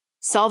lives,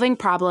 solving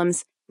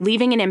problems,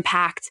 leaving an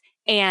impact,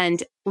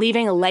 and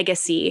leaving a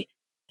legacy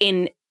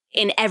in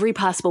every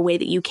possible way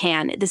that you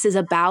can. This is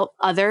about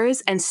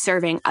others and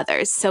serving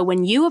others. So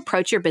when you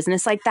approach your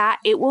business like that,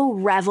 it will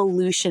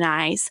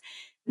revolutionize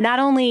not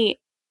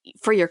only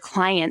for your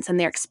clients and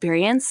their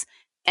experience,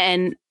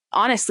 and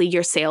honestly,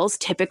 your sales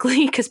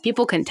typically, because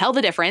people can tell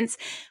the difference,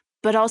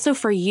 but also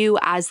for you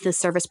as the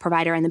service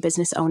provider and the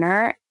business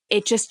owner.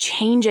 It just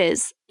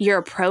changes your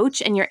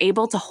approach and you're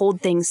able to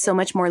hold things so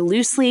much more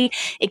loosely.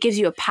 It gives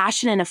you a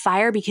passion and a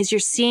fire because you're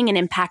seeing an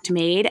impact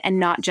made and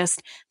not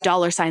just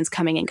dollar signs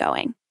coming and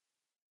going.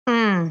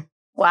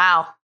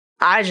 Wow.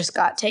 I just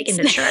got taken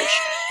to church.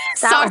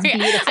 Sorry, was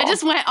beautiful. I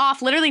just went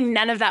off. Literally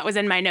none of that was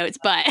in my notes,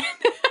 but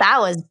that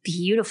was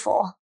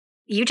beautiful.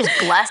 You just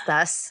blessed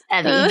us,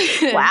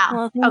 Evie.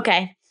 Wow.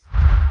 Okay.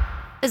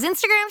 Does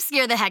Instagram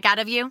scare the heck out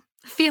of you?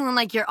 Feeling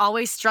like you're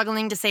always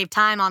struggling to save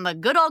time on the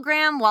good old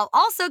gram while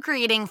also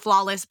creating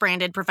flawless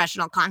branded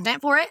professional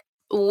content for it?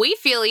 We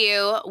feel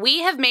you.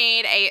 We have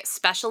made a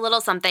special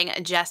little something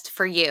just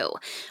for you.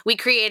 We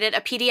created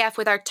a PDF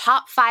with our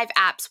top 5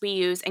 apps we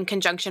use in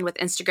conjunction with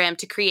Instagram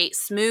to create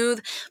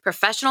smooth,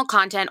 professional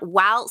content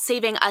while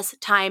saving us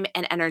time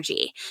and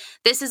energy.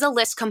 This is a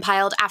list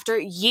compiled after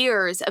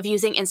years of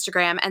using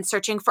Instagram and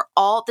searching for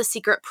all the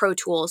secret pro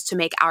tools to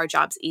make our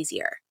jobs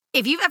easier.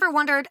 If you've ever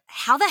wondered,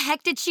 how the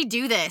heck did she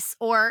do this?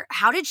 Or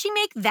how did she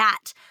make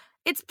that?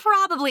 It's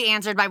probably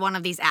answered by one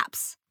of these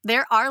apps.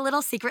 They're our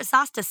little secret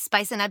sauce to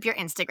spicing up your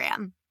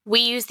Instagram. We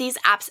use these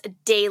apps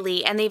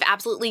daily, and they've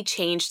absolutely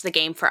changed the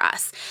game for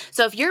us.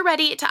 So if you're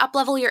ready to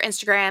uplevel your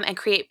Instagram and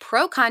create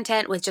pro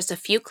content with just a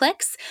few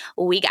clicks,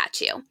 we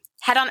got you.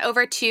 Head on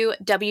over to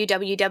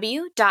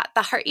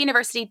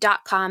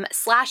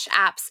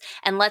www.theheartuniversity.com/apps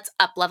and let's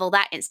uplevel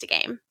that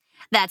Instagame.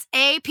 That's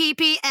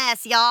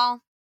APPS,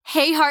 y'all.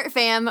 Hey, Heart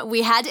fam,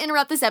 we had to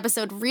interrupt this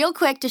episode real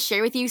quick to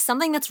share with you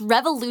something that's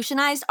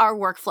revolutionized our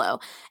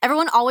workflow.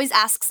 Everyone always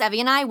asks Evie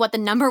and I what the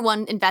number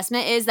one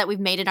investment is that we've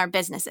made in our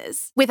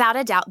businesses. Without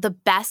a doubt, the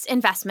best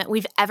investment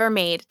we've ever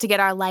made to get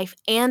our life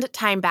and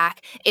time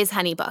back is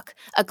HoneyBook,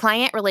 a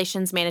client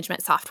relations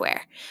management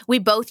software. We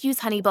both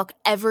use HoneyBook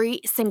every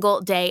single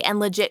day and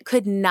legit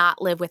could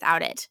not live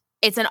without it.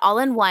 It's an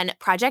all-in-one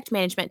project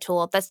management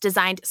tool that's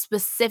designed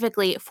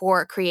specifically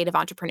for creative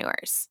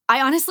entrepreneurs.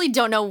 I honestly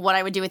don't know what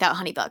I would do without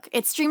HoneyBook.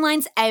 It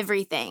streamlines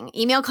everything.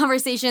 Email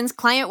conversations,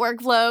 client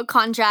workflow,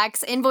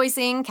 contracts,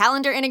 invoicing,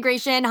 calendar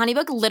integration.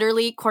 HoneyBook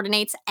literally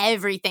coordinates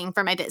everything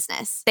for my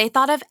business. They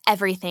thought of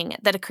everything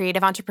that a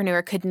creative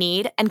entrepreneur could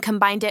need and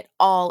combined it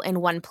all in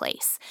one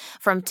place.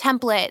 From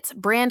templates,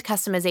 brand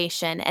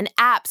customization, an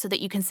app so that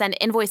you can send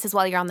invoices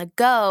while you're on the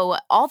go,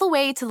 all the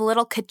way to the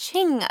little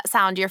ka-ching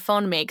sound your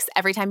phone makes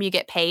every time you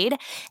get paid,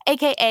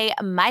 aka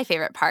my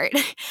favorite part.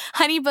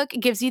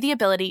 HoneyBook gives you the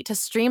ability to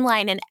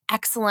streamline an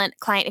excellent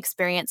client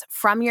experience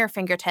from your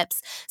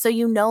fingertips so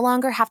you no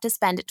longer have to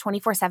spend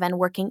 24/7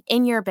 working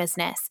in your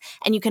business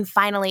and you can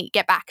finally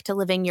get back to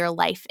living your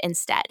life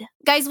instead.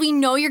 Guys, we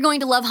know you're going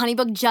to love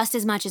HoneyBook just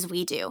as much as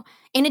we do.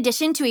 In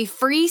addition to a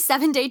free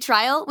 7-day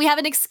trial, we have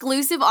an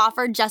exclusive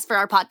offer just for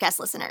our podcast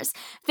listeners.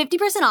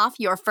 50% off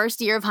your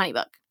first year of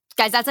HoneyBook.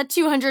 Guys, that's a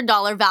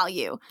 $200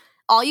 value.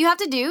 All you have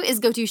to do is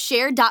go to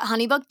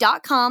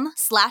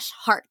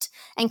share.honeybook.com/heart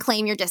and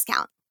claim your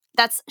discount.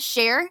 That's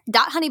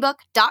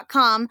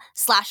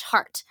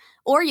share.honeybook.com/heart.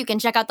 Or you can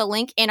check out the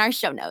link in our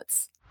show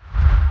notes.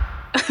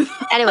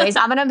 Anyways,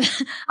 I'm gonna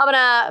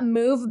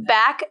move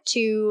back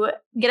to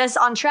get us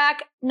on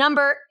track.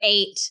 Number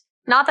 8.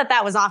 Not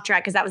that was off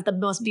track, because that was the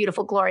most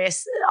beautiful,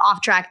 glorious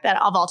off track that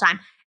of all time.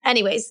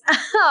 Anyways,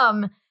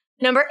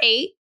 number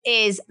 8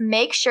 is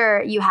make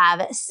sure you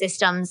have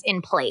systems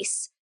in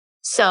place.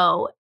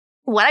 So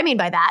what I mean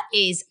by that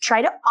is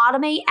try to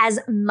automate as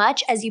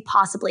much as you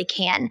possibly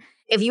can.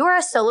 If you are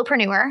a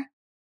solopreneur,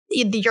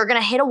 you're going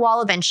to hit a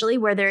wall eventually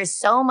where there is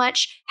so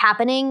much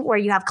happening where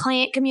you have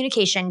client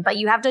communication, but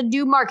you have to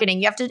do marketing.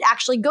 You have to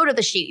actually go to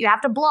the shoot. You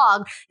have to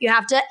blog. You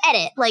have to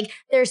edit. Like,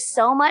 there's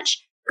so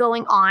much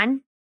going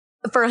on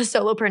for a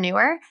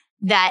solopreneur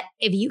that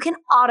if you can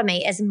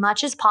automate as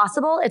much as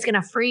possible, it's going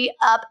to free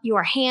up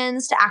your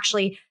hands to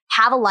actually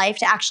have a life,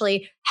 to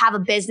actually have a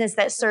business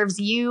that serves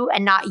you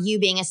and not you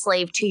being a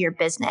slave to your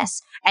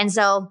business. And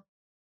so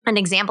an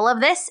example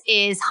of this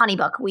is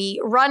HoneyBook. We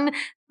run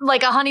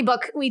like a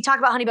HoneyBook. We talk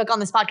about HoneyBook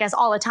on this podcast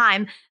all the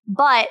time.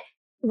 But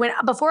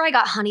before I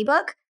got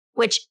HoneyBook,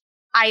 which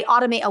I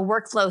automate a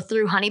workflow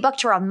through HoneyBook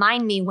to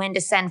remind me when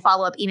to send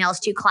follow-up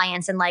emails to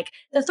clients and like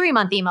the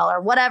 3-month email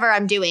or whatever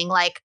I'm doing.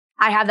 Like,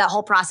 I have that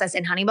whole process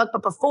in HoneyBook.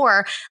 But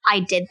before I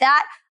did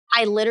that,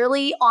 I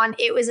literally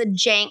it was a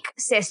jank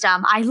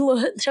system. I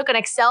took an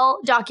Excel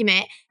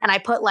document and I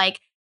put like,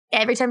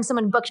 every time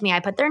someone booked me,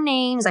 I put their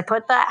names, I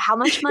put how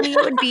much money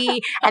it would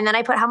be, and then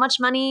I put how much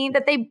money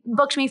that they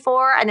booked me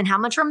for, and then how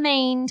much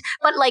remained.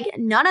 But like,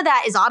 none of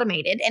that is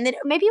automated. And then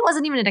maybe it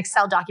wasn't even an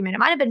Excel document. It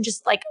might have been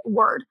just like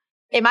Word.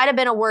 It might have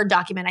been a Word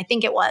document. I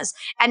think it was.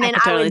 And then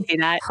I would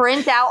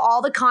print out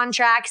all the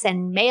contracts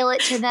and mail it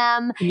to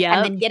them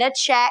and then get a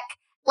check.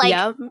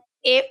 Like,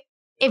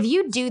 if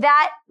you do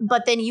that,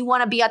 but then you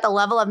want to be at the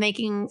level of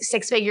making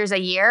 6 figures a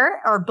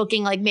year or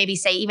booking like maybe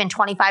say even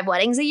 25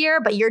 weddings a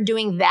year, but you're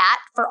doing that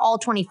for all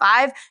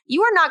 25,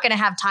 you are not going to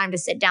have time to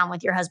sit down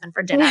with your husband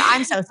for dinner.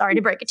 I'm so sorry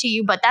to break it to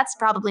you, but that's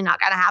probably not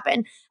going to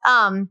happen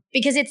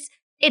because it's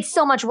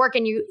so much work.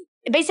 And you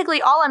basically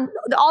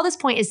all this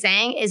point is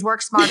saying is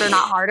work smarter,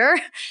 not harder.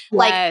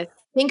 Like,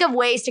 think of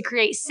ways to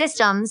create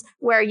systems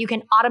where you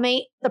can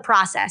automate the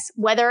process,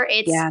 whether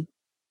it's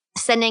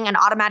sending an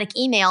automatic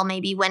email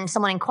maybe when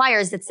someone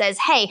inquires that says,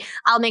 hey,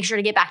 I'll make sure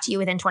to get back to you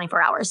within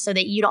 24 hours so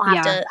that you don't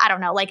have to, I don't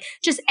know, like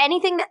just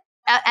anything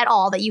at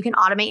all that you can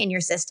automate in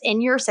your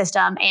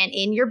system and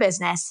in your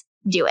business,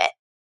 do it.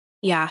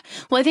 Yeah.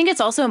 Well, I think it's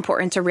also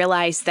important to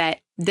realize that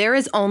there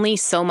is only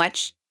so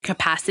much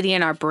capacity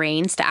in our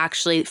brains to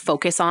actually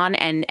focus on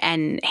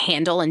and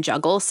handle and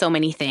juggle so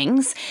many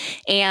things.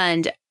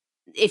 And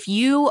if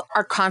you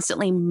are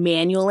constantly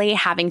manually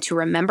having to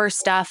remember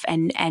stuff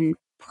and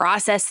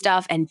process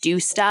stuff and do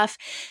stuff,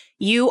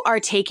 you are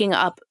taking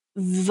up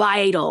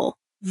vital,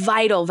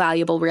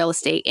 valuable real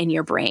estate in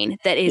your brain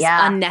that is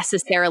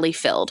unnecessarily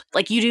filled.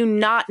 Like, you do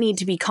not need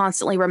to be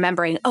constantly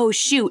remembering, oh,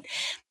 shoot,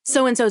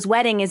 so-and-so's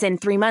wedding is in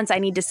 3 months. I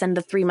need to send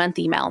the 3-month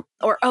email.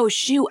 Or, oh,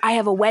 shoot, I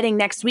have a wedding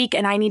next week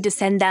and I need to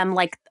send them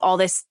like all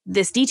this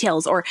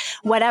details or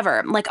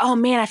whatever. Like, oh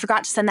man, I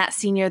forgot to send that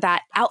senior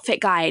that outfit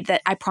guide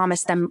that I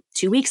promised them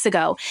 2 weeks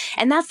ago.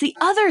 And that's the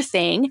other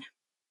thing.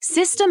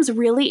 Systems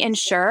really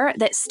ensure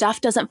that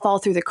stuff doesn't fall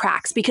through the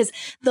cracks, because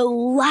the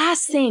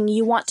last thing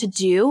you want to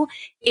do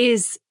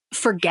is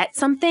forget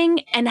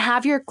something and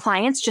have your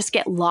clients just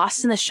get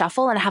lost in the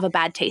shuffle and have a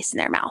bad taste in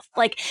their mouth.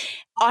 Like,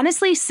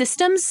 honestly,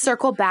 systems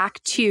circle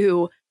back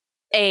to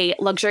a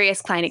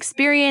luxurious client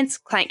experience,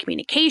 client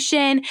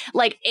communication.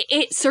 Like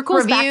it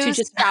circles back to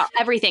just about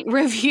everything.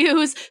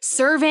 Reviews,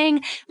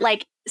 serving,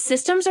 like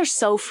systems are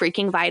so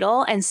freaking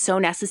vital and so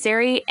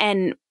necessary.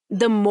 And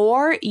the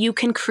more you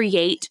can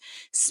create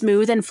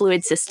smooth and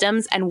fluid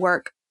systems and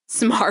work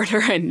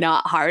smarter and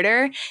not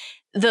harder,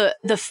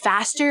 the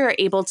faster you're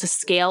able to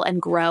scale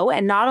and grow,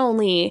 and not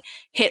only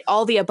hit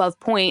all the above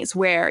points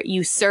where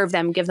you serve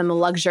them, give them a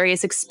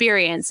luxurious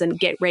experience and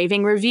get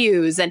raving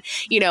reviews and,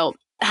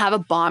 have a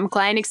bomb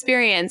client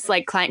experience,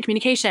 like client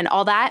communication,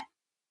 all that.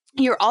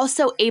 You're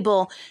also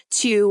able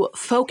to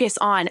focus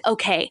on,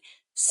 okay,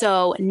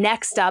 so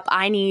next up,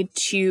 I need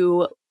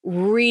to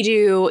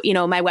redo,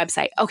 my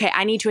website. Okay,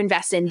 I need to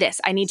invest in this.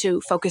 I need to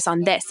focus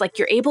on this. Like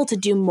you're able to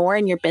do more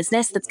in your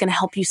business that's going to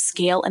help you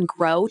scale and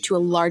grow to a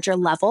larger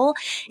level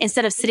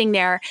instead of sitting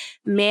there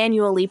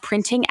manually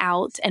printing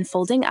out and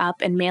folding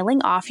up and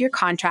mailing off your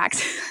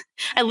contracts.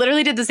 I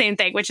literally did the same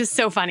thing, which is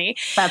so funny.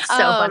 That's so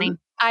funny.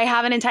 I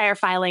have an entire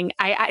filing.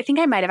 I think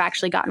I might have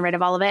actually gotten rid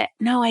of all of it.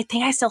 No, I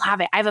think I still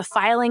have it. I have a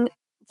filing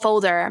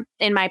folder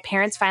in my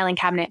parents' filing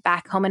cabinet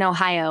back home in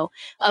Ohio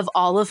of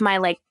all of my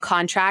like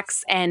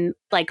contracts and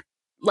like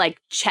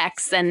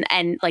checks and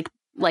like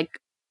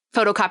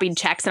photocopied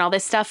checks and all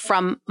this stuff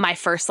from my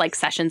first like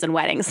sessions and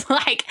weddings.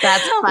 Like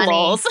that's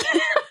funny.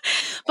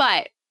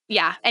 But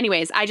yeah,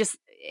 anyways,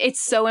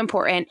 it's so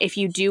important if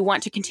you do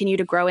want to continue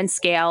to grow and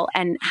scale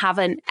and have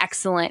an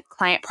excellent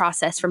client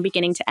process from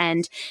beginning to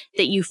end,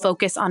 that you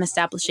focus on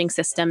establishing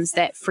systems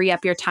that free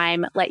up your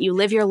time, let you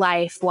live your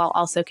life while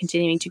also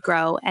continuing to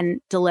grow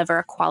and deliver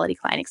a quality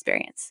client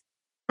experience.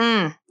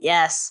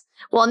 Yes.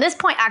 Well, and this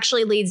point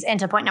actually leads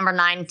into point number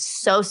 9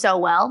 so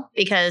well,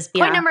 because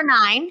point number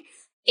 9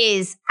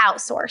 is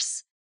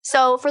outsource.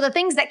 So for the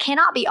things that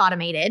cannot be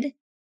automated,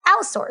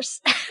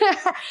 outsource.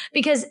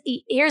 Because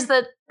here's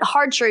the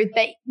hard truth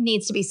that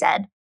needs to be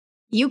said.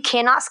 You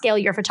cannot scale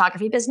your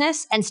photography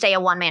business and stay a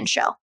one-man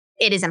show.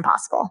 It is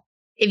impossible.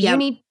 If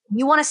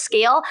you want to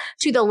scale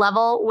to the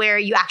level where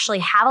you actually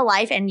have a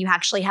life and you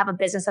actually have a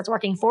business that's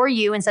working for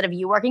you instead of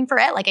you working for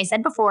it, like I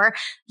said before,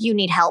 you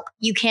need help.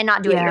 You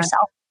cannot do it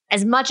yourself.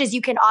 As much as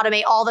you can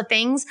automate all the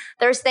things,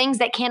 there's things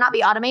that cannot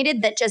be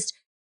automated that just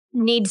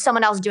need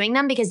someone else doing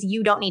them because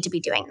you don't need to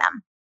be doing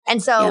them.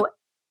 And so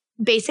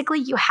basically,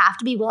 you have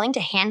to be willing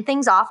to hand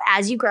things off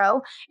as you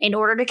grow in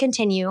order to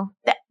continue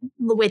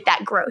with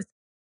that growth.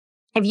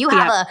 If you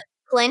have a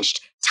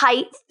clenched,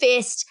 tight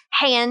fist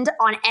hand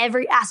on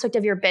every aspect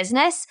of your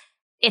business,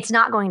 it's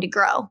not going to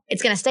grow.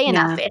 It's going to stay in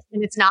that fist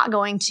and it's not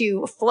going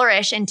to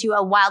flourish into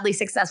a wildly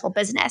successful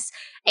business.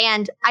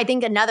 And I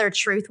think another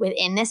truth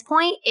within this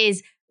point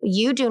is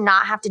you do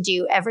not have to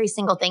do every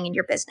single thing in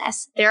your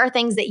business. There are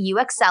things that you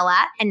excel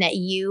at and that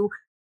you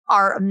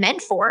are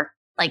meant for.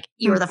 Like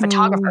you're the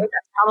photographer,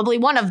 that's probably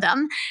one of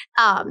them.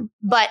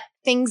 But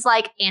things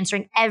like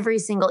answering every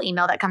single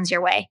email that comes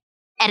your way,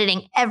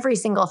 editing every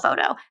single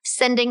photo,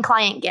 sending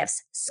client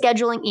gifts,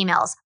 scheduling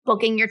emails,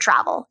 booking your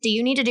travel. Do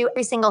you need to do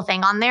every single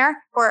thing on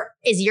there? Or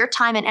is your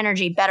time and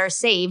energy better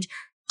saved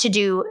to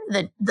do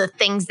the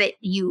things that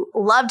you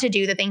love to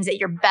do, the things that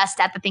you're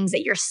best at, the things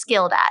that you're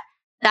skilled at?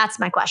 That's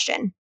my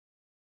question.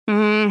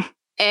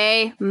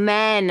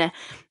 Amen.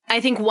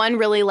 I think one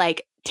really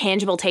like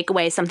tangible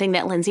takeaway, something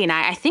that Lindsay and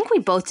I think we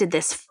both did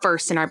this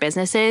first in our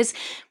businesses.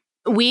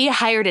 We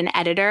hired an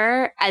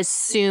editor as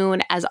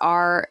soon as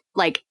our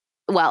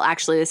well,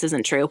 actually, this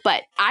isn't true,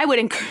 but I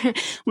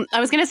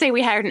was going to say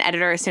we hired an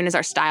editor as soon as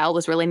our style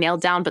was really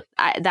nailed down, but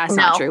that's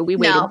not true. We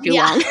waited too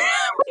long.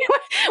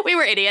 We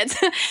were idiots.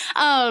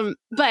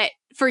 But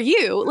for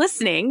you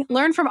listening,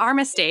 learn from our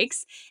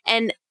mistakes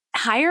and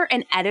hire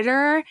an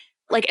editor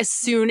like as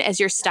soon as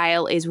your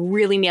style is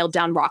really nailed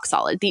down, rock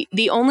solid.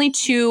 The only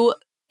two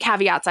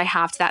caveats I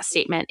have to that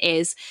statement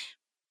is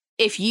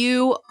if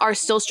you are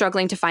still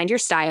struggling to find your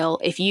style,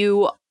 if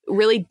you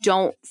really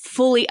don't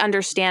fully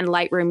understand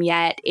Lightroom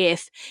yet,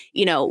 if,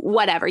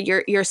 whatever,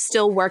 you're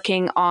still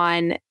working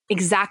on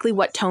exactly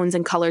what tones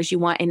and colors you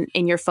want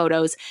in your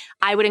photos,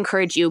 I would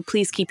encourage you,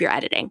 please keep your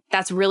editing.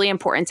 That's really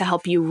important to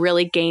help you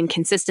really gain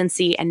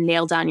consistency and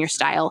nail down your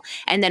style.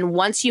 And then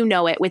once you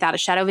know it, without a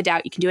shadow of a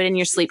doubt, you can do it in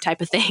your sleep type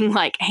of thing,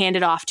 like hand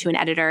it off to an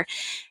editor.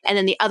 And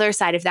then the other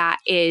side of that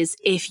is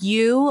if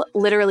you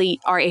literally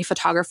are a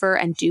photographer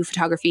and do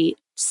photography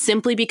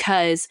simply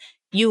because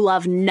you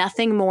love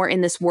nothing more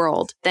in this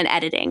world than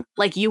editing,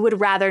 like you would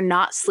rather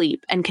not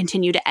sleep and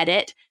continue to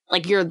edit,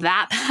 like you're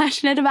that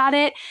passionate about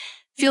it,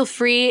 feel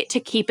free to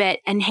keep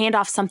it and hand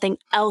off something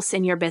else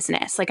in your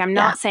business. Like I'm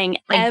not saying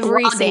like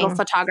every blogging, single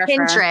photographer,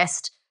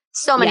 Pinterest,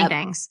 so many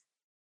things.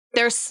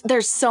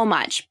 There's so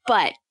much,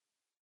 but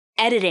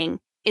editing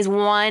is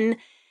one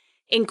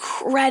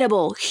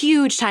incredible,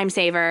 huge time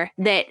saver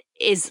that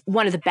is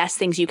one of the best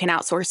things you can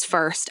outsource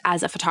first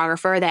as a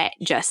photographer that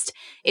just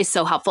is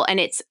so helpful. And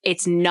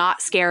it's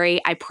not scary.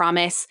 I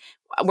promise.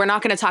 We're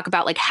not going to talk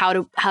about like how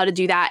to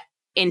do that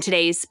in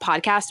today's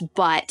podcast,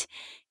 but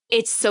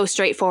it's so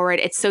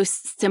straightforward. It's so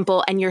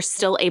simple. And you're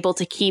still able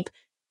to keep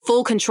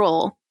full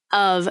control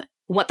of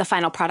what the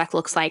final product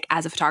looks like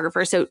as a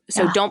photographer. So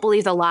don't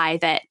believe the lie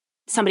that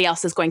somebody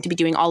else is going to be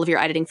doing all of your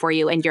editing for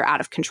you and you're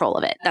out of control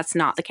of it. That's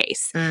not the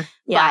case.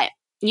 But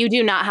you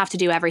do not have to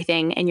do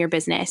everything in your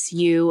business.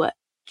 You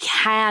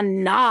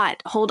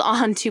cannot hold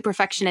on to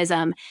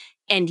perfectionism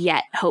and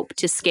yet hope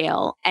to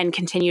scale and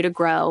continue to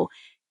grow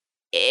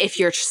if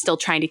you're still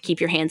trying to keep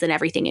your hands in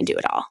everything and do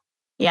it all.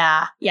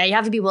 Yeah. Yeah. You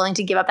have to be willing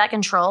to give up that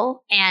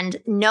control and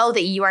know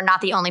that you are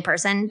not the only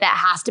person that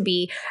has to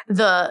be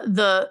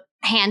the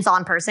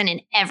hands-on person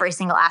in every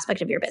single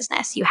aspect of your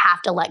business. You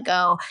have to let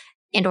go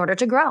in order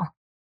to grow.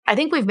 I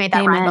think we've made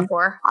that rhyme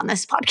before on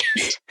this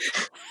podcast.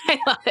 I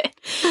love it.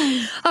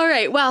 All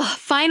right. Well,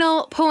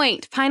 final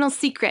point, final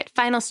secret,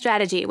 final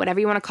strategy, whatever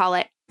you want to call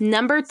it.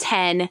 Number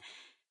 10.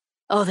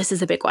 Oh, this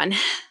is a big one.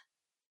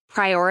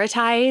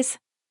 Prioritize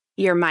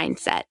your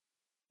mindset.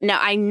 Now,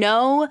 I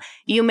know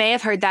you may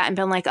have heard that and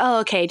been like,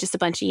 oh, okay, just a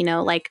bunch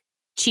of, like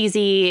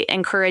cheesy,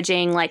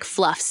 encouraging, like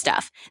fluff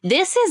stuff.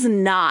 This is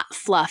not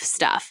fluff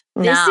stuff.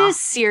 No. This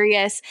is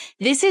serious.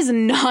 This is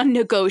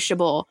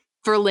non-negotiable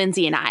for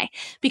Lindsay and I,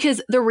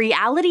 because the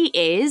reality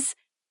is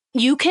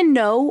you can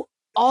know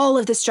all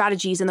of the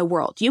strategies in the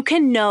world. You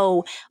can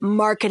know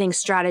marketing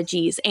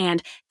strategies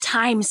and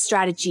time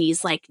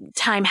strategies like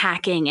time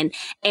hacking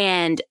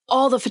and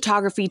all the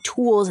photography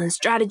tools and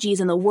strategies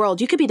in the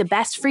world. You could be the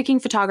best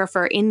freaking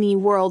photographer in the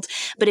world.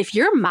 But if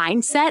your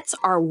mindsets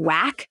are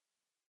whack,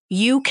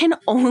 you can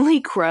only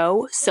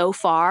grow so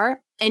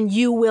far and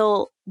you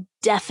will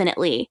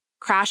definitely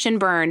crash and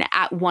burn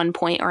at one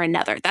point or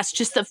another. That's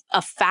just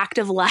a fact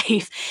of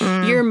life.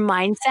 Your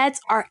mindsets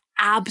are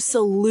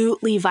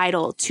absolutely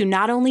vital to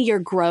not only your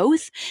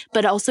growth,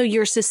 but also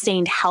your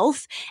sustained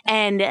health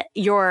and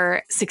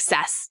your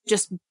success,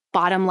 just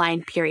bottom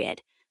line,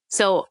 period.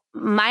 So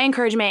my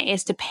encouragement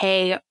is to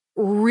pay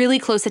really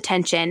close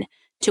attention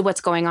to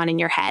what's going on in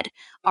your head.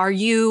 Are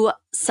you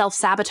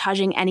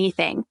self-sabotaging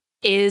anything?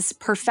 Is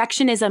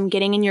perfectionism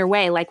getting in your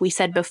way, like we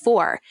said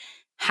before?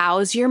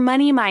 How's your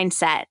money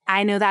mindset?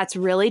 I know that's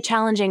really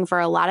challenging for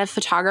a lot of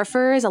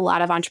photographers, a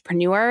lot of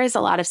entrepreneurs,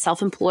 a lot of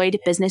self-employed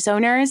business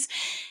owners.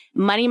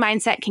 Money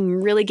mindset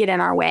can really get in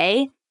our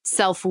way.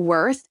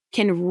 Self-worth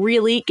can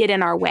really get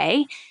in our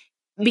way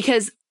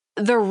because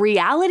the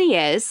reality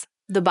is,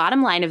 the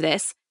bottom line of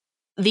this,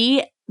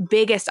 the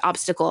biggest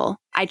obstacle,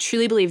 I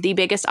truly believe the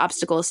biggest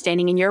obstacle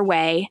standing in your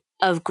way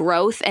of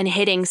growth and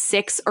hitting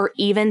 6 or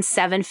even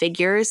 7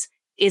 figures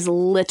is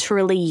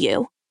literally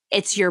you.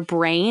 It's your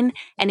brain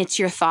and it's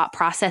your thought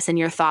process and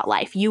your thought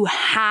life. You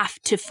have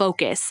to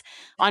focus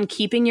on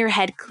keeping your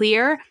head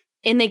clear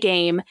in the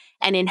game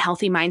and in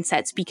healthy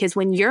mindsets, because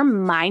when your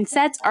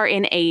mindsets are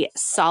in a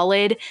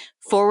solid,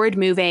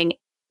 forward-moving,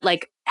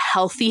 like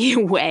healthy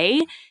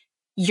way,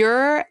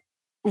 your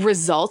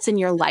results in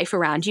your life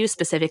around you,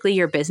 specifically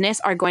your business,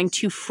 are going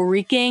to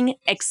freaking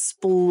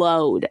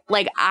explode.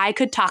 Like, I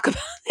could talk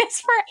about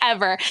this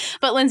forever.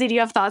 But Lindsay, do you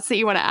have thoughts that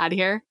you want to add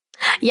here?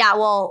 Yeah,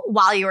 well,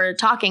 while you were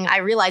talking, I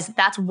realized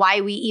that's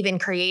why we even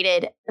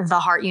created the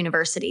Heart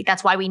University.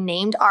 That's why we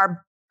named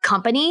our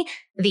company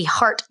the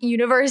Heart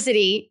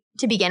University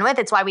to begin with.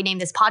 It's why we named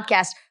this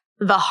podcast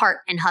the Heart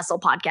and Hustle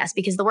Podcast,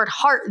 because the word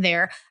heart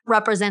there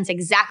represents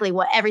exactly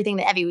what everything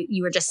that Evie,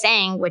 you were just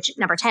saying, which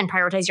number 10,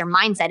 prioritize your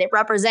mindset. It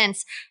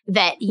represents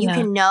that you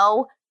can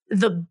know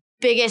the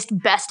biggest,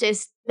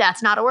 bestest,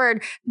 that's not a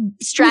word,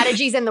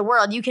 strategies in the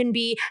world. You can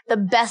be the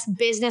best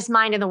business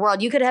mind in the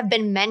world. You could have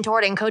been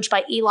mentored and coached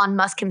by Elon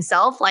Musk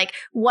himself, like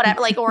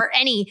whatever, like, or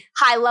any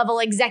high level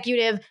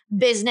executive,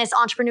 business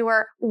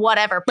entrepreneur,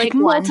 whatever. Like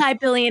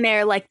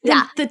multi-billionaire, like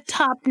the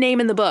top name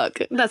in the book.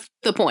 That's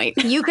the point.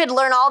 You could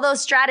learn all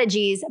those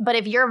strategies, but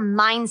if your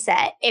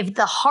mindset, if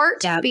the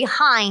heart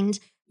behind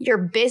your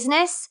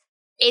business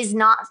is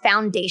not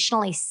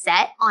foundationally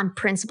set on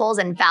principles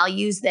and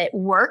values that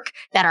work,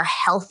 that are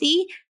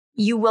healthy,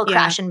 you will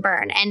crash and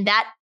burn. And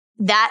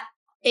that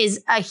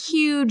is a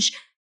huge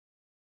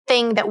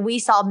thing that we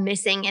saw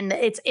missing. And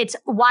it's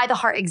why the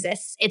heart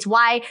exists. It's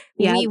why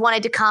we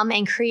wanted to come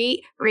and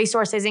create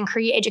resources and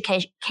create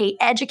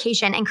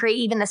education and create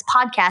even this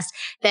podcast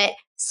that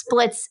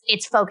splits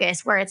its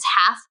focus, where it's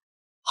half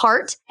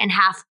heart and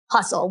half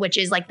hustle, which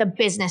is like the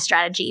business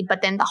strategy.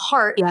 But then the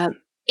heart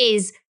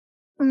is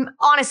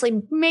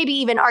honestly, maybe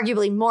even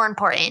arguably more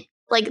important,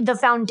 like the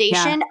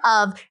foundation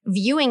of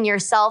viewing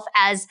yourself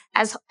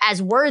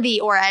as worthy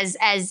or as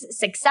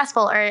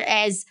successful, or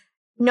as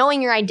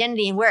knowing your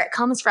identity and where it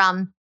comes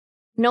from,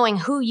 knowing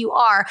who you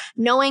are,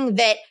 knowing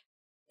that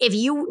if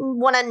you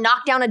want to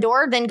knock down a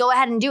door, then go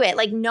ahead and do it.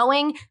 Like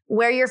knowing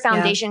where your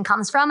foundation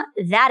comes from,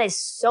 that is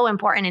so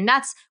important. And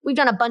we've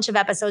done a bunch of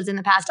episodes in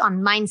the past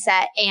on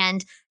mindset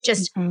and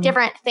just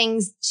different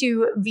things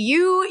to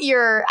view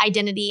your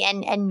identity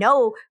and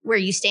know where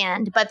you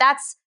stand. But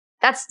that's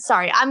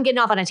sorry, I'm getting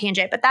off on a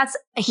tangent, but that's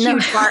a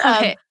huge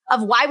part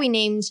of why we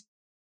named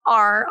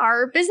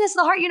our business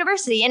the Heart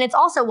University. And it's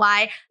also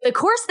why the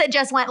course that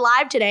just went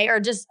live today,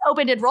 or just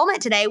opened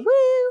enrollment today,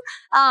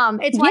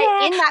 it's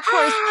why in that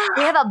course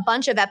we have a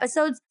bunch of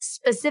episodes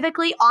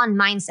specifically on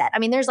mindset. I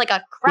mean, there's like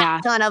a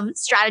crap ton of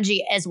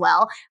strategy as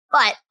well,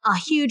 but a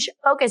huge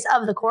focus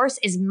of the course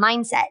is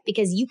mindset,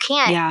 because you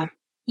can't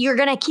you're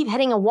going to keep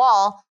hitting a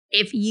wall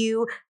if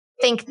you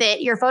think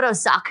that your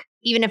photos suck,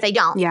 even if they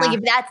don't. Yeah. Like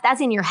if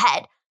that's in your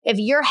head. If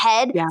your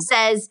head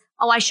says,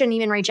 oh, I shouldn't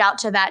even reach out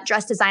to that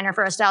dress designer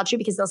for a style shoot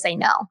because they'll say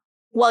no.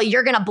 Well,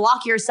 you're going to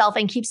block yourself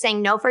and keep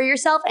saying no for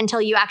yourself until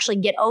you actually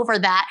get over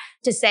that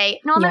to say,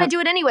 no, I'm going to do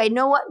it anyway.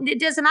 No, what? It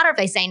doesn't matter if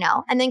they say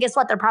no. And then guess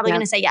what? They're probably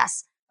going to say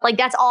yes. Like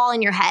that's all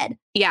in your head.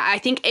 Yeah, I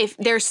think if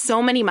there's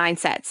so many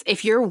mindsets,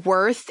 if your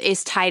worth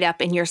is tied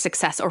up in your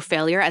success or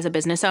failure as a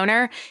business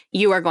owner,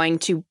 you are going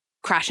to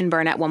crash and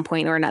burn at one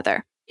point or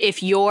another.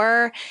 If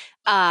your,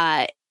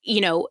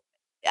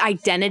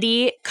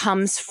 identity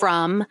comes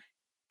from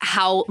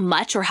how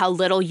much or how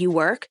little you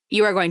work,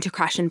 you are going to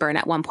crash and burn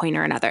at one point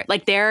or another.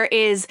 Like there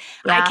is,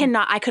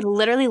 I could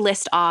literally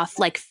list off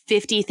like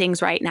 50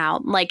 things right now.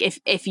 Like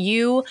if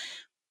you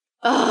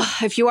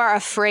are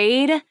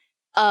afraid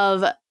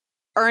of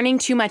earning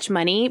too much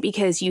money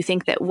because you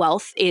think that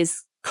wealth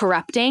is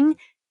corrupting,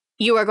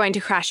 you are going to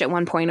crash at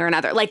one point or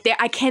another. Like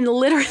I can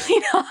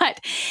literally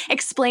not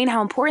explain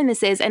how important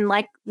this is. And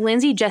like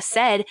Lindsay just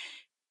said,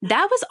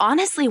 that was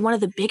honestly one of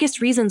the biggest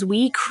reasons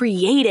we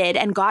created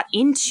and got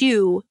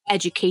into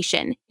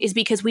education, is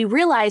because we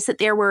realized that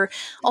there were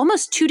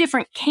almost two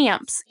different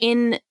camps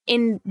in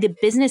the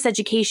business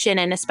education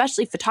and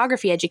especially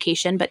photography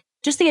education, but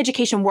just the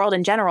education world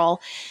in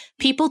general.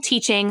 People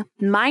teaching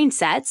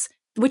mindsets,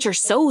 which are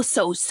so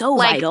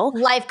like vital.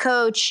 Life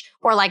coach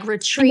or like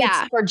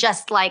retreats or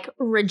just like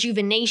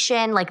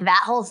rejuvenation, like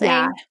that whole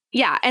thing.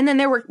 Yeah. And then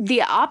there were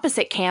the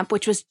opposite camp,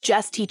 which was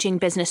just teaching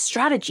business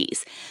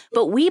strategies.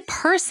 But we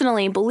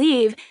personally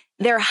believe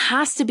there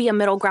has to be a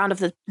middle ground of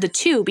the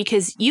two,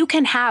 because you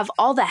can have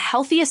all the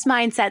healthiest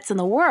mindsets in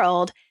the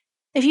world.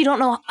 If you don't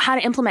know how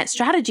to implement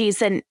strategies,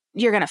 then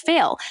you're going to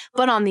fail.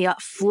 But on the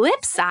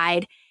flip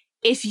side,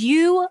 if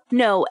you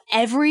know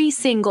every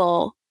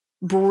single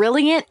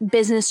brilliant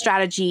business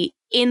strategy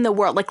in the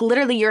world, like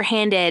literally you're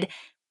handed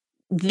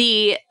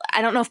I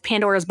don't know if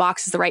Pandora's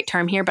box is the right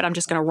term here, but I'm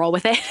just going to roll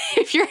with it.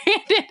 If you're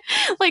handed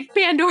like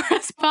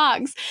Pandora's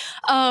box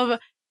of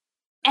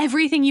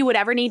everything you would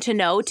ever need to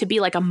know to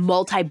be like a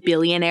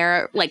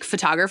multi-billionaire, like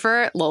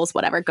photographer, lols,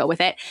 whatever, go with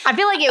it. I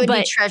feel like it would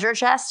be treasure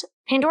chest.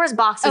 Pandora's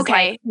box is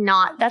like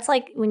not, that's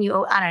like when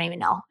you, I don't even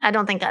know. I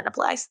don't think that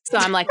applies. So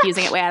I'm like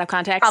using it way out of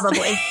context.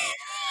 Probably.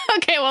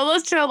 Okay, well,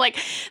 let's show like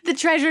the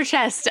treasure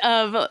chest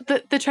of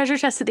the treasure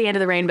chest at the end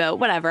of the rainbow,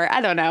 whatever.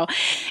 I don't know.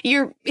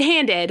 You're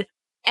handed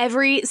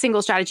every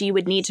single strategy you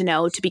would need to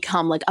know to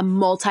become like a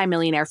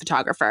multi-millionaire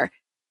photographer,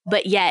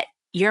 but yet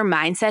your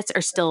mindsets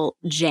are still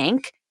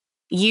jank.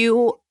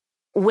 You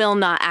will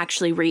not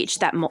actually reach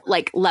that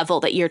level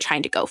that you're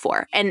trying to go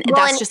for. And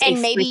that's just a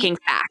freaking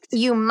fact.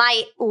 You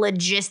might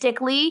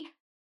logistically,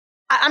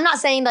 I'm not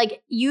saying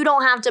like you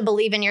don't have to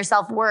believe in your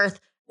self-worth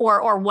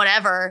or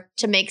whatever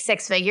to make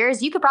six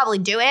figures. You could probably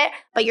do it,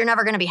 but you're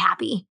never going to be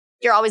happy.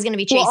 You're always going to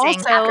be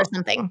chasing after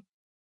something.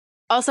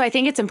 Also, I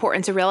think it's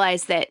important to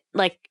realize that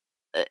like,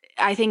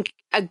 I think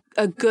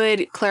a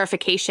good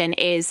clarification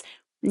is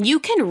you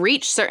can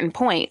reach certain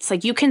points.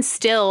 Like you can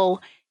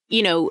still,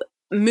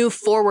 move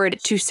forward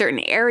to certain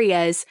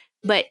areas,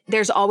 but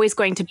there's always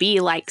going to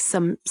be like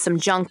some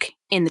junk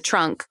in the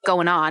trunk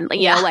going on. Like,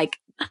 like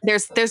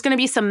there's going to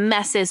be some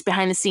messes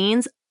behind the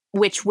scenes,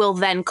 which will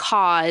then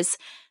cause,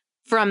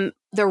 from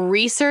the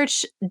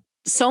research,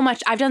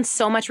 I've done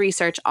so much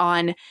research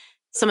on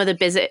some of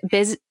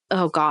the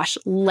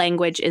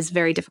language is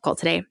very difficult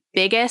today.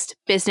 Biggest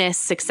business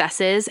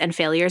successes and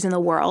failures in the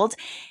world.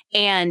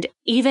 And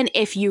even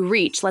if you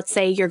reach, let's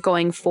say you're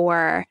going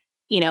for,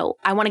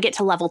 I want to get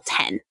to level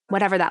 10,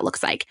 whatever that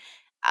looks like.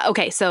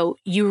 Okay, so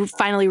you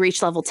finally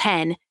reach level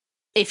 10.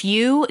 If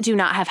you do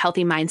not have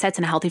healthy mindsets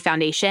and a healthy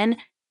foundation,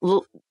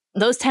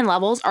 those 10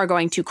 levels are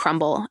going to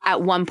crumble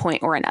at one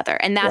point or another.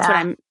 And that's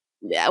what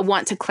I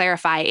want to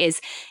clarify is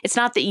it's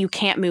not that you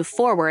can't move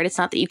forward. It's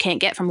not that you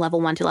can't get from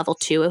level 1 to level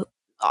 2.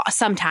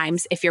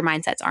 Sometimes if your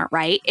mindsets aren't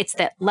right, it's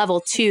that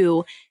level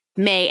 2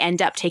 may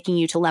end up taking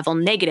you to level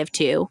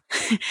 -2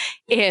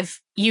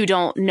 if you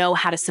don't know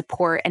how to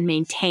support and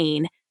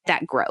maintain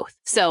that growth.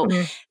 So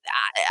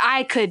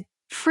I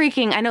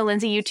know,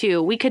 Lindsay, you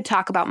too, we could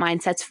talk about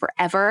mindsets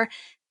forever,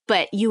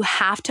 but you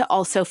have to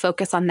also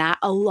focus on that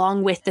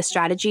along with the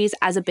strategies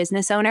as a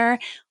business owner,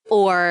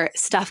 or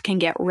stuff can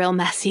get real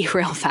messy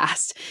real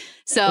fast.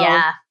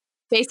 So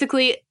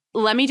basically,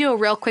 let me do a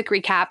real quick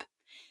recap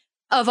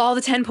of all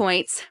the 10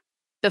 points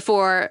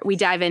before we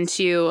dive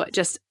into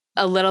just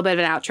a little bit of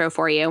an outro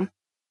for you.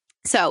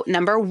 So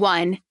number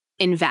 1,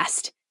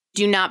 invest.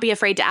 Do not be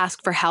afraid to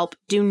ask for help.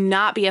 Do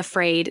not be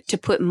afraid to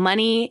put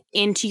money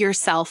into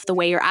yourself the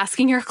way you're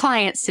asking your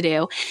clients to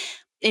do.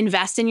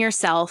 Invest in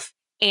yourself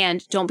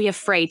and don't be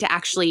afraid to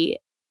actually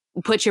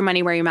put your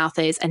money where your mouth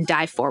is and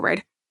dive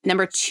forward.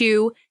 Number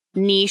 2,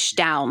 niche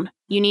down.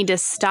 You need to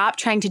stop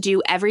trying to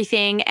do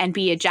everything and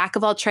be a jack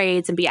of all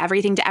trades and be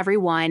everything to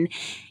everyone.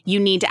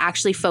 You need to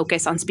actually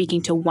focus on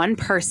speaking to one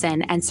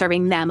person and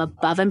serving them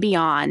above and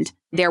beyond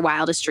their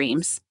wildest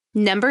dreams.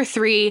 Number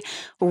 3,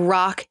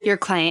 rock your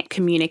client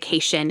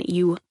communication.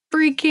 You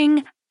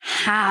freaking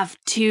have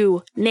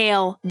to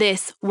nail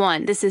this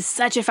one. This is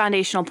such a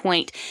foundational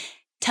point.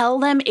 Tell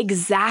them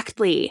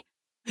exactly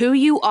who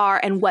you are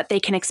and what they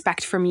can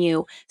expect from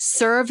you.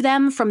 Serve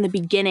them from the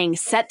beginning.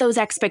 Set those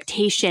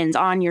expectations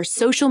on your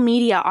social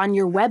media, on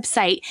your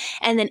website,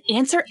 and then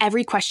answer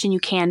every question you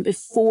can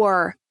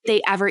before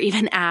they ever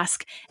even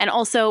ask. And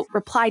also,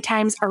 reply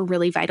times are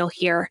really vital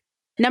here.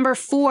 Number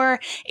 4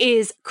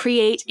 is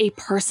create a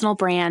personal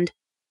brand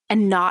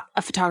and not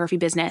a photography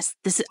business.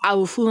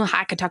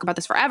 I could talk about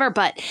this forever,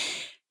 but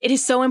it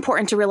is so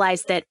important to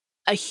realize that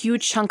a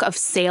huge chunk of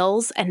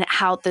sales and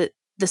how the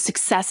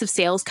success of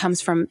sales comes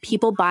from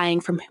people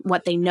buying from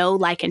what they know,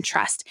 like, and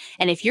trust.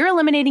 And if you're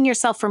eliminating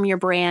yourself from your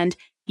brand,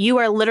 you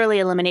are literally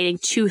eliminating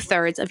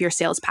 2/3 of your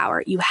sales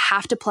power. You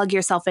have to plug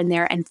yourself in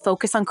there and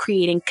focus on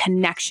creating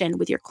connection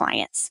with your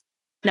clients.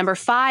 Number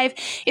 5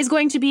 is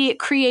going to be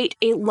create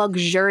a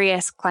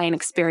luxurious client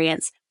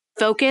experience.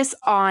 Focus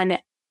on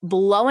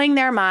blowing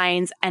their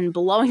minds and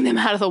blowing them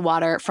out of the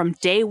water from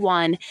day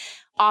one.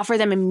 Offer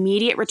them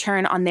immediate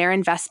return on their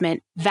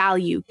investment,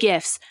 value,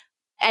 gifts,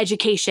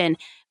 education,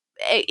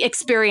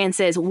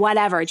 experiences,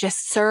 whatever.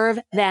 Just serve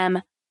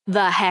them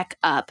the heck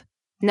up.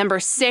 Number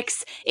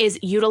 6 is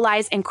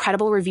utilize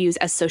incredible reviews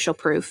as social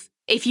proof.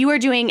 If you are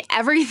doing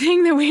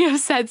everything that we have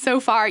said so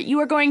far, you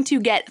are going to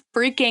get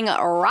freaking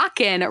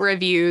rockin'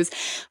 reviews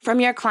from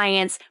your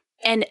clients,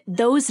 and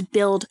those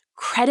build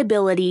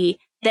credibility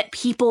that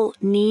people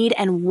need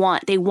and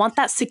want. They want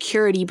that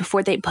security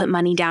before they put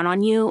money down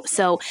on you.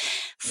 So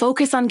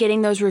focus on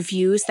getting those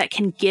reviews that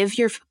can give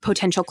your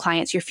potential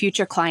clients, your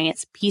future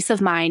clients, peace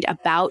of mind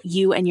about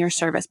you and your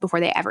service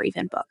before they ever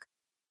even book.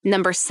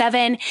 Number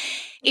 7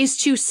 is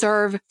to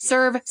serve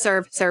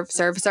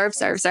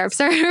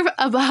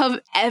above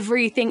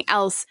everything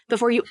else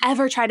before you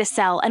ever try to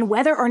sell. And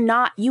whether or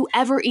not you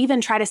ever even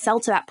try to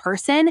sell to that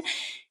person,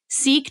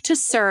 seek to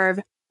serve,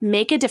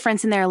 make a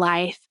difference in their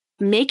life,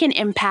 make an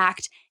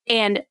impact,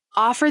 and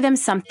offer them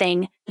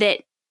something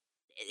that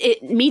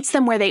it meets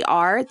them where they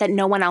are that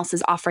no one else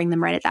is offering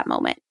them right at that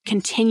moment.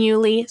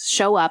 Continually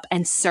show up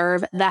and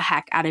serve the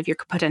heck out of your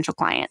potential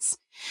clients.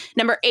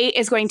 Number 8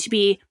 is going to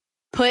be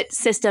put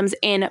systems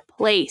in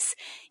place.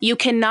 You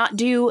cannot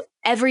do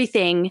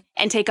everything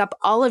and take up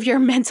all of your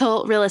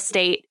mental real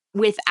estate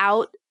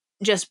without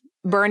just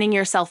burning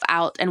yourself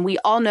out. And we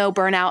all know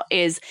burnout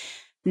is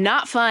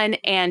not fun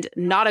and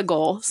not a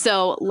goal.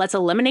 So let's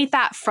eliminate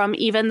that from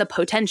even the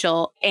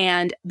potential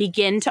and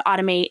begin to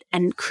automate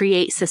and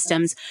create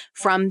systems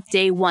from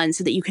day one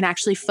so that you can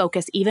actually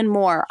focus even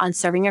more on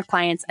serving your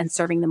clients and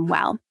serving them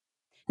well.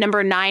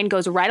 Number 9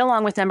 goes right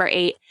along with number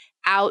 8,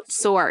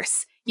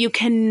 outsource. You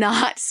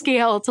cannot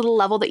scale to the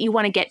level that you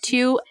want to get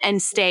to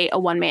and stay a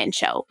one-man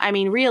show. I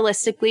mean,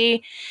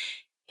 realistically,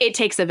 it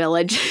takes a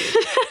village.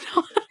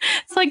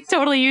 It's like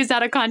totally used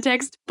out of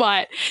context,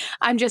 but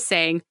I'm just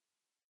saying,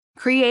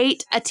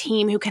 create a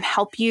team who can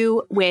help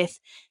you with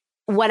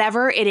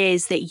whatever it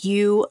is that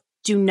you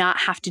do not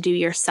have to do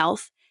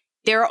yourself.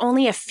 There are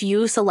only a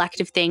few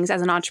selective things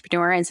as an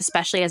entrepreneur, and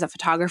especially as a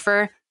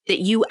photographer, that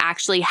you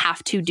actually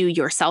have to do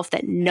yourself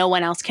that no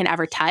one else can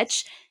ever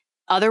touch.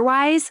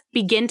 Otherwise,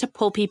 begin to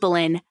pull people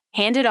in,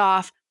 hand it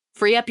off,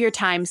 free up your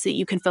time so that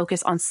you can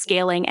focus on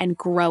scaling and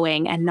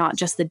growing and not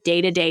just the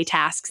day-to-day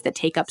tasks that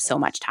take up so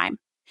much time.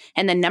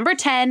 And then number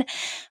 10,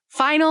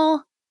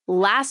 final,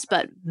 last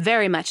but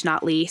very much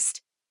not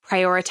least,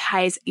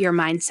 prioritize your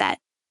mindset.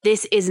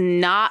 This is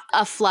not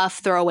a fluff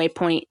throwaway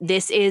point.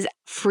 This is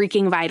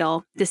freaking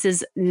vital. This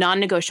is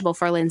non-negotiable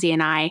for Lindsay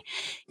and I.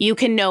 You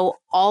can know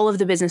all of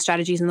the business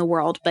strategies in the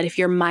world, but if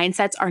your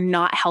mindsets are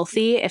not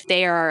healthy, if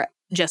they are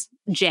just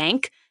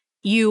jank,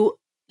 you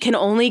can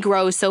only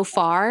grow so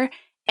far,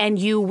 and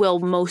you will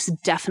most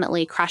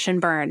definitely crash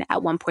and burn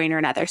at one point or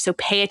another. So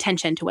pay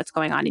attention to what's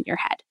going on in your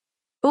head.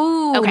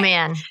 Ooh, okay.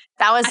 Man.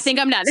 That was I think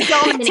I'm done.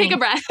 So many. Take a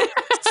breath.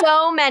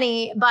 So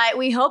many, but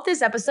we hope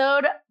this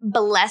episode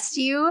blessed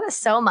you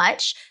so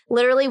much.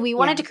 Literally, we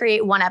wanted to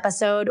create one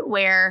episode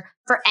where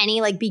for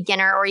any like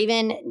beginner or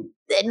even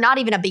not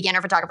even a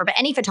beginner photographer, but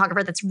any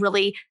photographer that's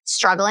really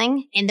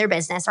struggling in their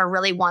business or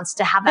really wants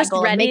to have that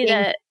goal of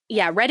making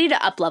ready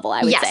to up level,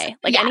 I would say.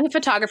 Like any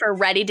photographer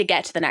ready to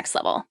get to the next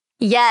level.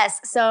 Yes.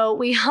 So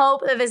we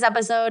hope that this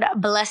episode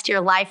blessed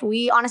your life.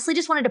 We honestly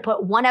just wanted to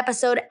put one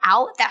episode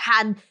out that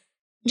had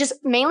just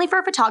mainly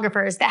for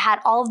photographers that had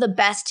all of the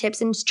best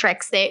tips and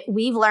tricks that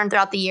we've learned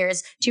throughout the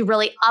years to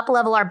really up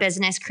level our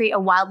business, create a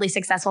wildly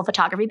successful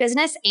photography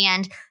business,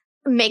 and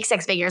make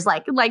 6 figures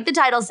like the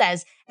title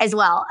says as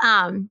well.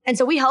 And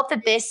so we hope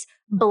that this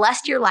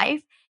blessed your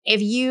life. If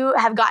you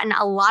have gotten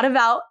a lot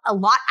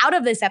out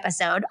of this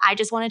episode, I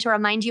just wanted to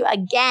remind you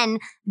again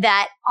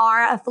that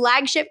our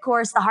flagship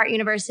course, The Heart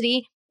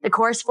University, the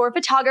course for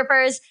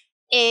photographers,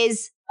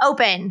 is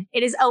open.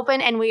 It is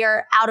open, and we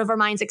are out of our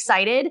minds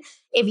excited.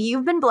 If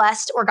you've been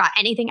blessed or got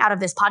anything out of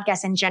this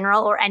podcast in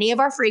general or any of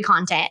our free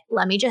content,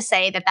 let me just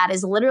say that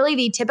is literally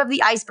the tip of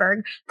the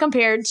iceberg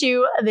compared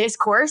to this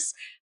course.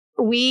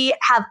 We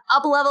have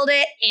up-leveled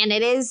it, and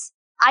it is,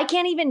 I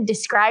can't even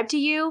describe to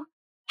you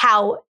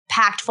how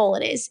packed full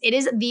it is. It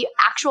is the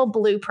actual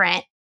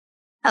blueprint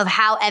of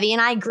how Evie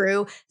and I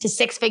grew to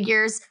 6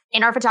 figures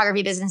in our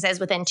photography businesses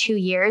within 2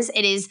 years.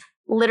 It is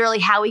literally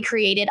how we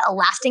created a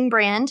lasting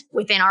brand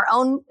within our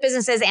own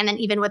businesses and then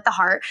even with the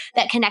heart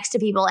that connects to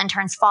people and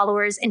turns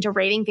followers into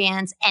raving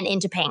fans and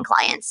into paying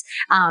clients.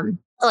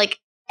 Like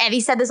Evie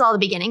said this all at the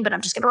beginning, but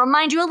I'm just going to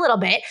remind you a little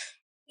bit.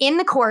 In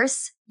the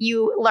course,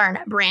 you learn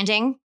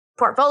branding,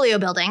 portfolio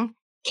building,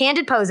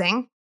 candid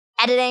posing,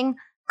 editing,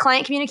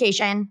 client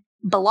communication,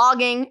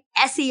 blogging,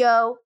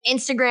 SEO,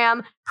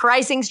 Instagram,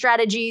 pricing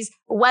strategies,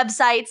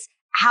 websites,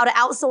 how to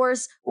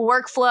outsource,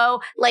 workflow.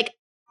 Like,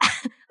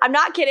 I'm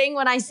not kidding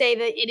when I say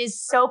that it is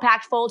so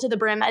packed full to the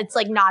brim. It's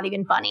like not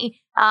even funny.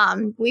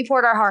 We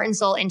poured our heart and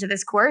soul into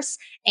this course.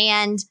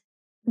 And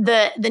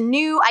the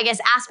new, I guess,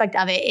 aspect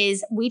of it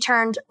is we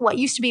turned what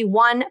used to be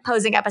one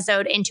posing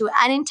episode into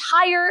an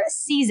entire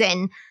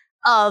season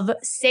of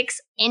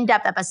 6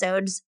 in-depth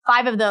episodes,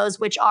 5 of those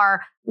which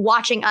are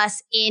watching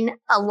us in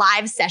a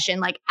live session,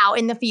 like out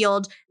in the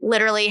field,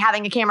 literally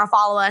having a camera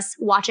follow us,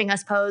 watching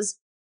us pose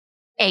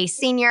a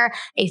senior,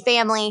 a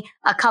family,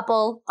 a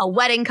couple, a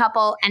wedding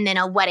couple, and then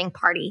a wedding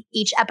party.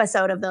 Each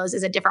episode of those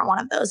is a different one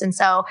of those. And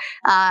so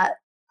I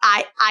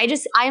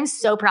am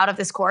so proud of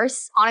this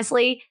course.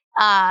 Honestly,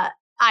 I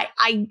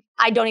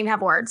don't even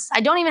have words.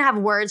 I don't even have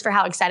words for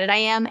how excited I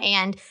am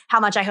and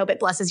how much I hope it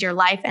blesses your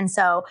life. And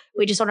so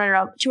we just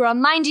wanted to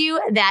remind you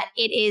that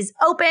it is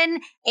open.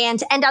 And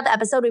to end out the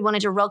episode, we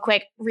wanted to real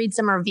quick read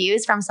some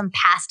reviews from some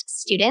past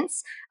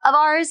students of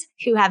ours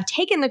who have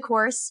taken the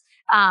course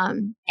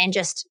and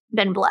just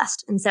been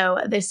blessed. And so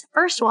this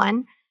first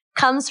one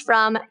comes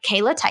from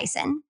Kayla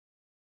Tyson.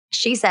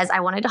 She says, I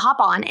wanted to hop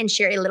on and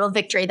share a little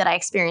victory that I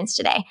experienced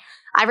today.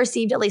 I've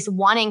received at least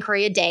 1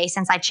 inquiry a day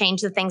since I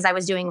changed the things I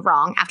was doing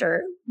wrong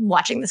after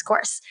watching this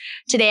course.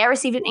 Today, I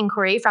received an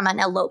inquiry from an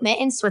elopement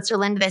in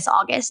Switzerland this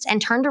August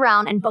and turned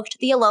around and booked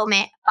the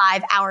elopement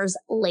 5 hours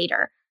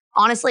later.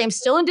 Honestly, I'm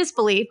still in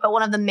disbelief, but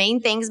one of the main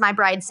things my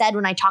bride said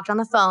when I talked on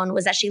the phone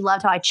was that she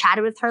loved how I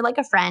chatted with her like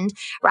a friend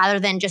rather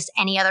than just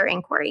any other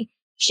inquiry.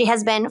 She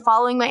has been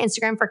following my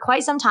Instagram for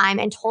quite some time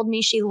and told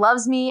me she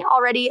loves me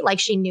already like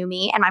she knew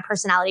me and my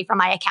personality from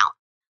my account.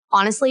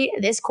 Honestly,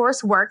 this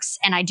course works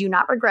and I do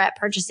not regret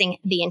purchasing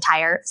the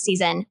entire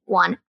season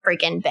 1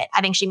 freaking bit.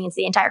 I think she means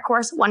the entire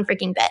course, 1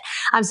 freaking bit.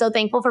 I'm so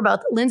thankful for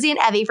both Lindsay and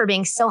Evie for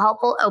being so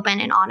helpful, open,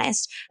 and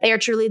honest. They are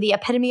truly the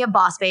epitome of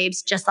boss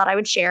babes. Just thought I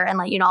would share and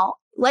let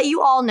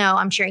you all know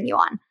I'm cheering you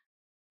on.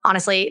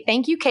 Honestly,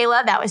 thank you,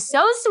 Kayla. That was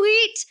so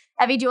sweet.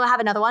 Evie, do you have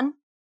another one?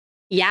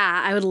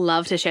 Yeah, I would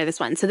love to share this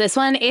one. So this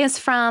one is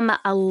from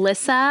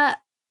Alyssa.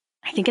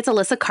 I think it's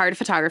Alyssa Card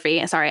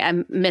Photography. Sorry, I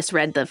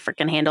misread the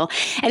freaking handle.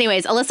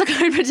 Anyways, Alyssa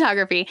Card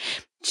Photography.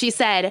 She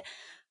said,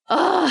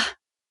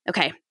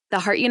 okay. The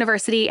Heart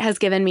University has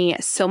given me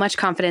so much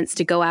confidence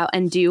to go out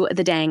and do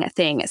the dang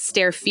thing,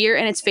 stare fear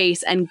in its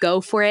face and go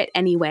for it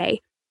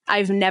anyway.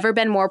 I've never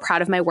been more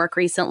proud of my work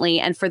recently.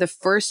 And for the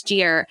first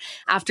year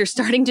after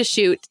starting to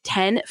shoot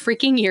 10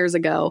 freaking years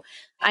ago,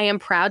 I am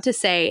proud to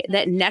say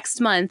that next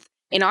month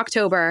in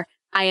October,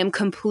 I am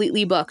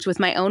completely booked with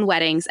my own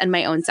weddings and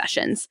my own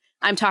sessions.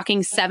 I'm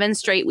talking 7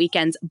 straight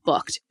weekends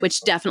booked, which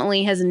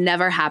definitely has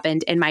never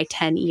happened in my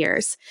 10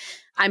 years.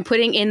 I'm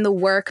putting in the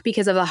work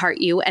because of the Heart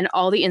U and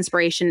all the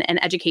inspiration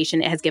and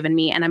education it has given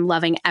me, and I'm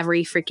loving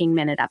every freaking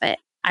minute of it.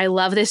 I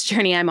love this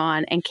journey I'm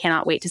on and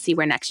cannot wait to see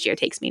where next year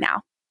takes me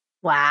now.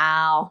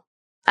 Wow.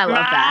 I love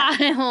that.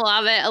 I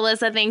love it.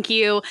 Alyssa, thank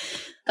you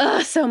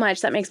so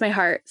much. That makes my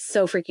heart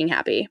so freaking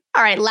happy.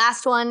 All right.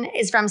 Last one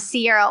is from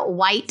Sierra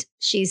White.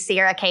 She's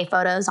Sierra K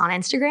Photos on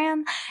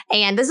Instagram.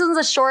 And this one's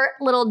a short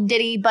little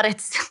ditty, but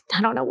it's, I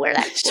don't know where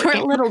that short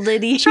little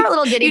ditty. Short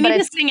little ditty. You need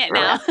to sing it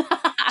now.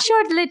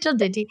 Short little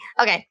ditty.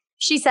 Okay.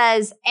 She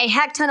says, a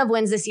heck ton of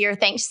wins this year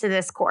thanks to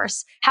this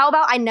course. How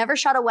about I never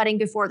shot a wedding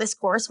before this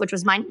course, which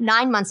was mine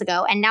 9 months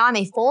ago, and now I'm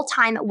a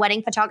full-time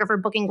wedding photographer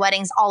booking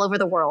weddings all over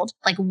the world.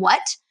 Like,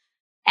 what?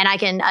 And I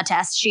can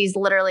attest, she's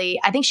literally,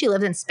 I think she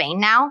lives in Spain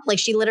now. Like,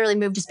 she literally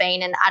moved to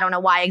Spain, and I don't know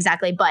why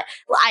exactly, but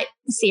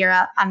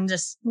Sierra, I'm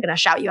just going to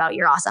shout you out.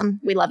 You're awesome.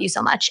 We love you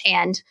so much.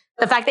 And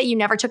the fact that you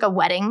never took a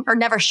wedding or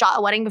never shot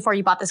a wedding before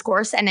you bought this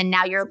course, and then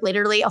now you're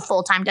literally a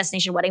full-time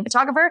destination wedding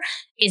photographer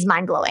is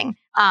mind-blowing.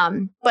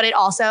 But it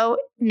also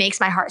makes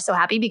my heart so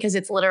happy because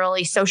it's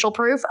literally social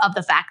proof of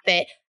the fact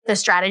that the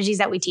strategies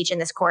that we teach in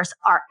this course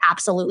are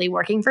absolutely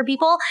working for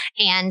people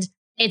and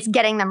it's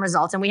getting them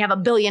results. And we have a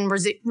billion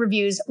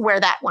reviews where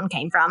that one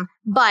came from.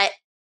 But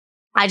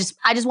I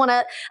don't want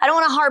to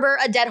harbor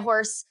a dead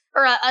horse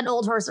or an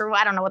old horse, or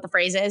I don't know what the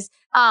phrase is.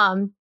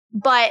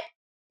 But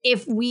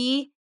if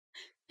we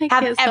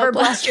have ever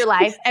blessed your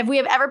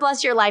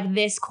life,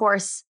 this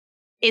course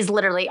is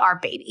literally our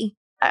baby.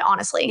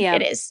 Honestly,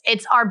 It is.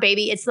 It's our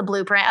baby. It's the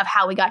blueprint of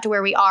how we got to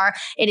where we are.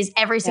 It is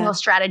every single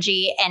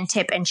strategy and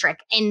tip and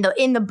trick in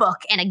the book,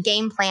 and a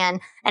game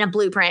plan and a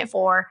blueprint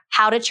for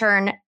how to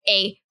turn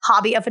a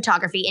hobby of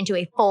photography into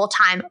a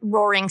full-time,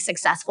 roaring,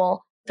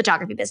 successful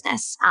photography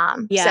business.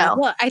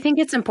 Well, I think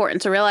it's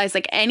important to realize,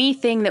 like,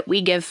 anything that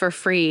we give for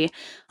free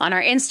on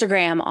our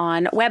Instagram,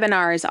 on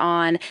webinars,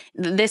 on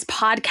this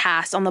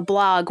podcast, on the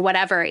blog,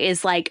 whatever,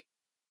 is like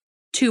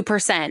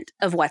 2%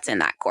 of what's in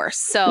that course.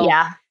 So,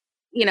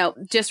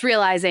 just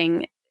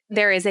realizing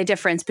there is a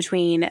difference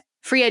between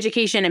free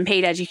education and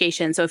paid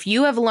education. So if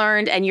you have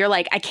learned and you're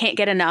like, I can't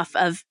get enough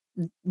of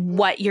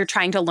what you're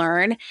trying to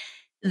learn,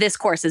 this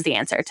course is the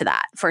answer to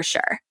that for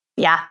sure.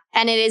 Yeah.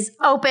 And it is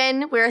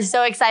open. We're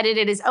so excited.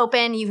 It is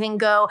open. You can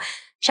go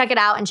check it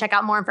out and check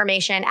out more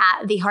information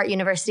at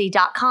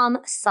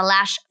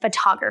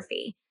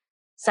theheartuniversity.com/photography.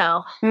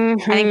 So I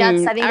think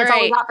that's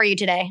all we got for you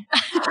today.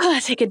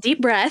 Take a deep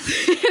breath.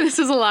 This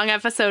was a long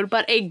episode,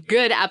 but a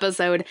good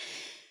episode.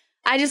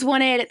 I just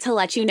wanted to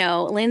let you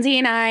know, Lindsay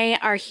and I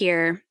are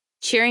here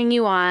cheering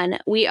you on.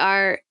 We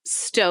are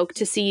stoked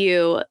to see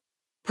you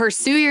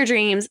pursue your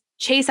dreams,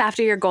 chase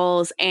after your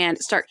goals, and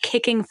start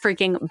kicking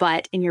freaking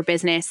butt in your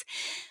business.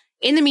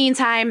 In the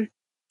meantime,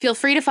 feel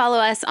free to follow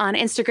us on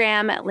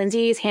Instagram.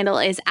 Lindsay's handle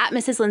is at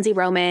Mrs. Lindsay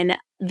Roman.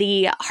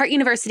 The Heart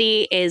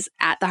University is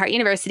at The Heart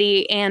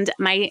University, and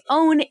my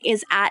own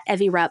is at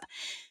Evie Rupp.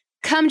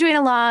 Come join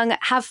along,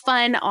 have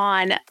fun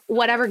on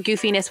whatever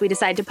goofiness we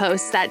decide to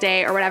post that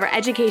day or whatever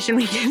education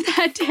we give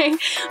that day.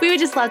 We would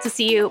just love to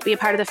see you, be a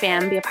part of the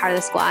fam, be a part of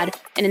the squad.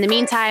 And in the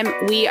meantime,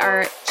 we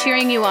are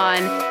cheering you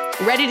on,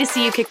 ready to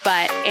see you kick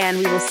butt, and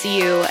we will see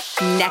you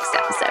next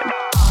episode.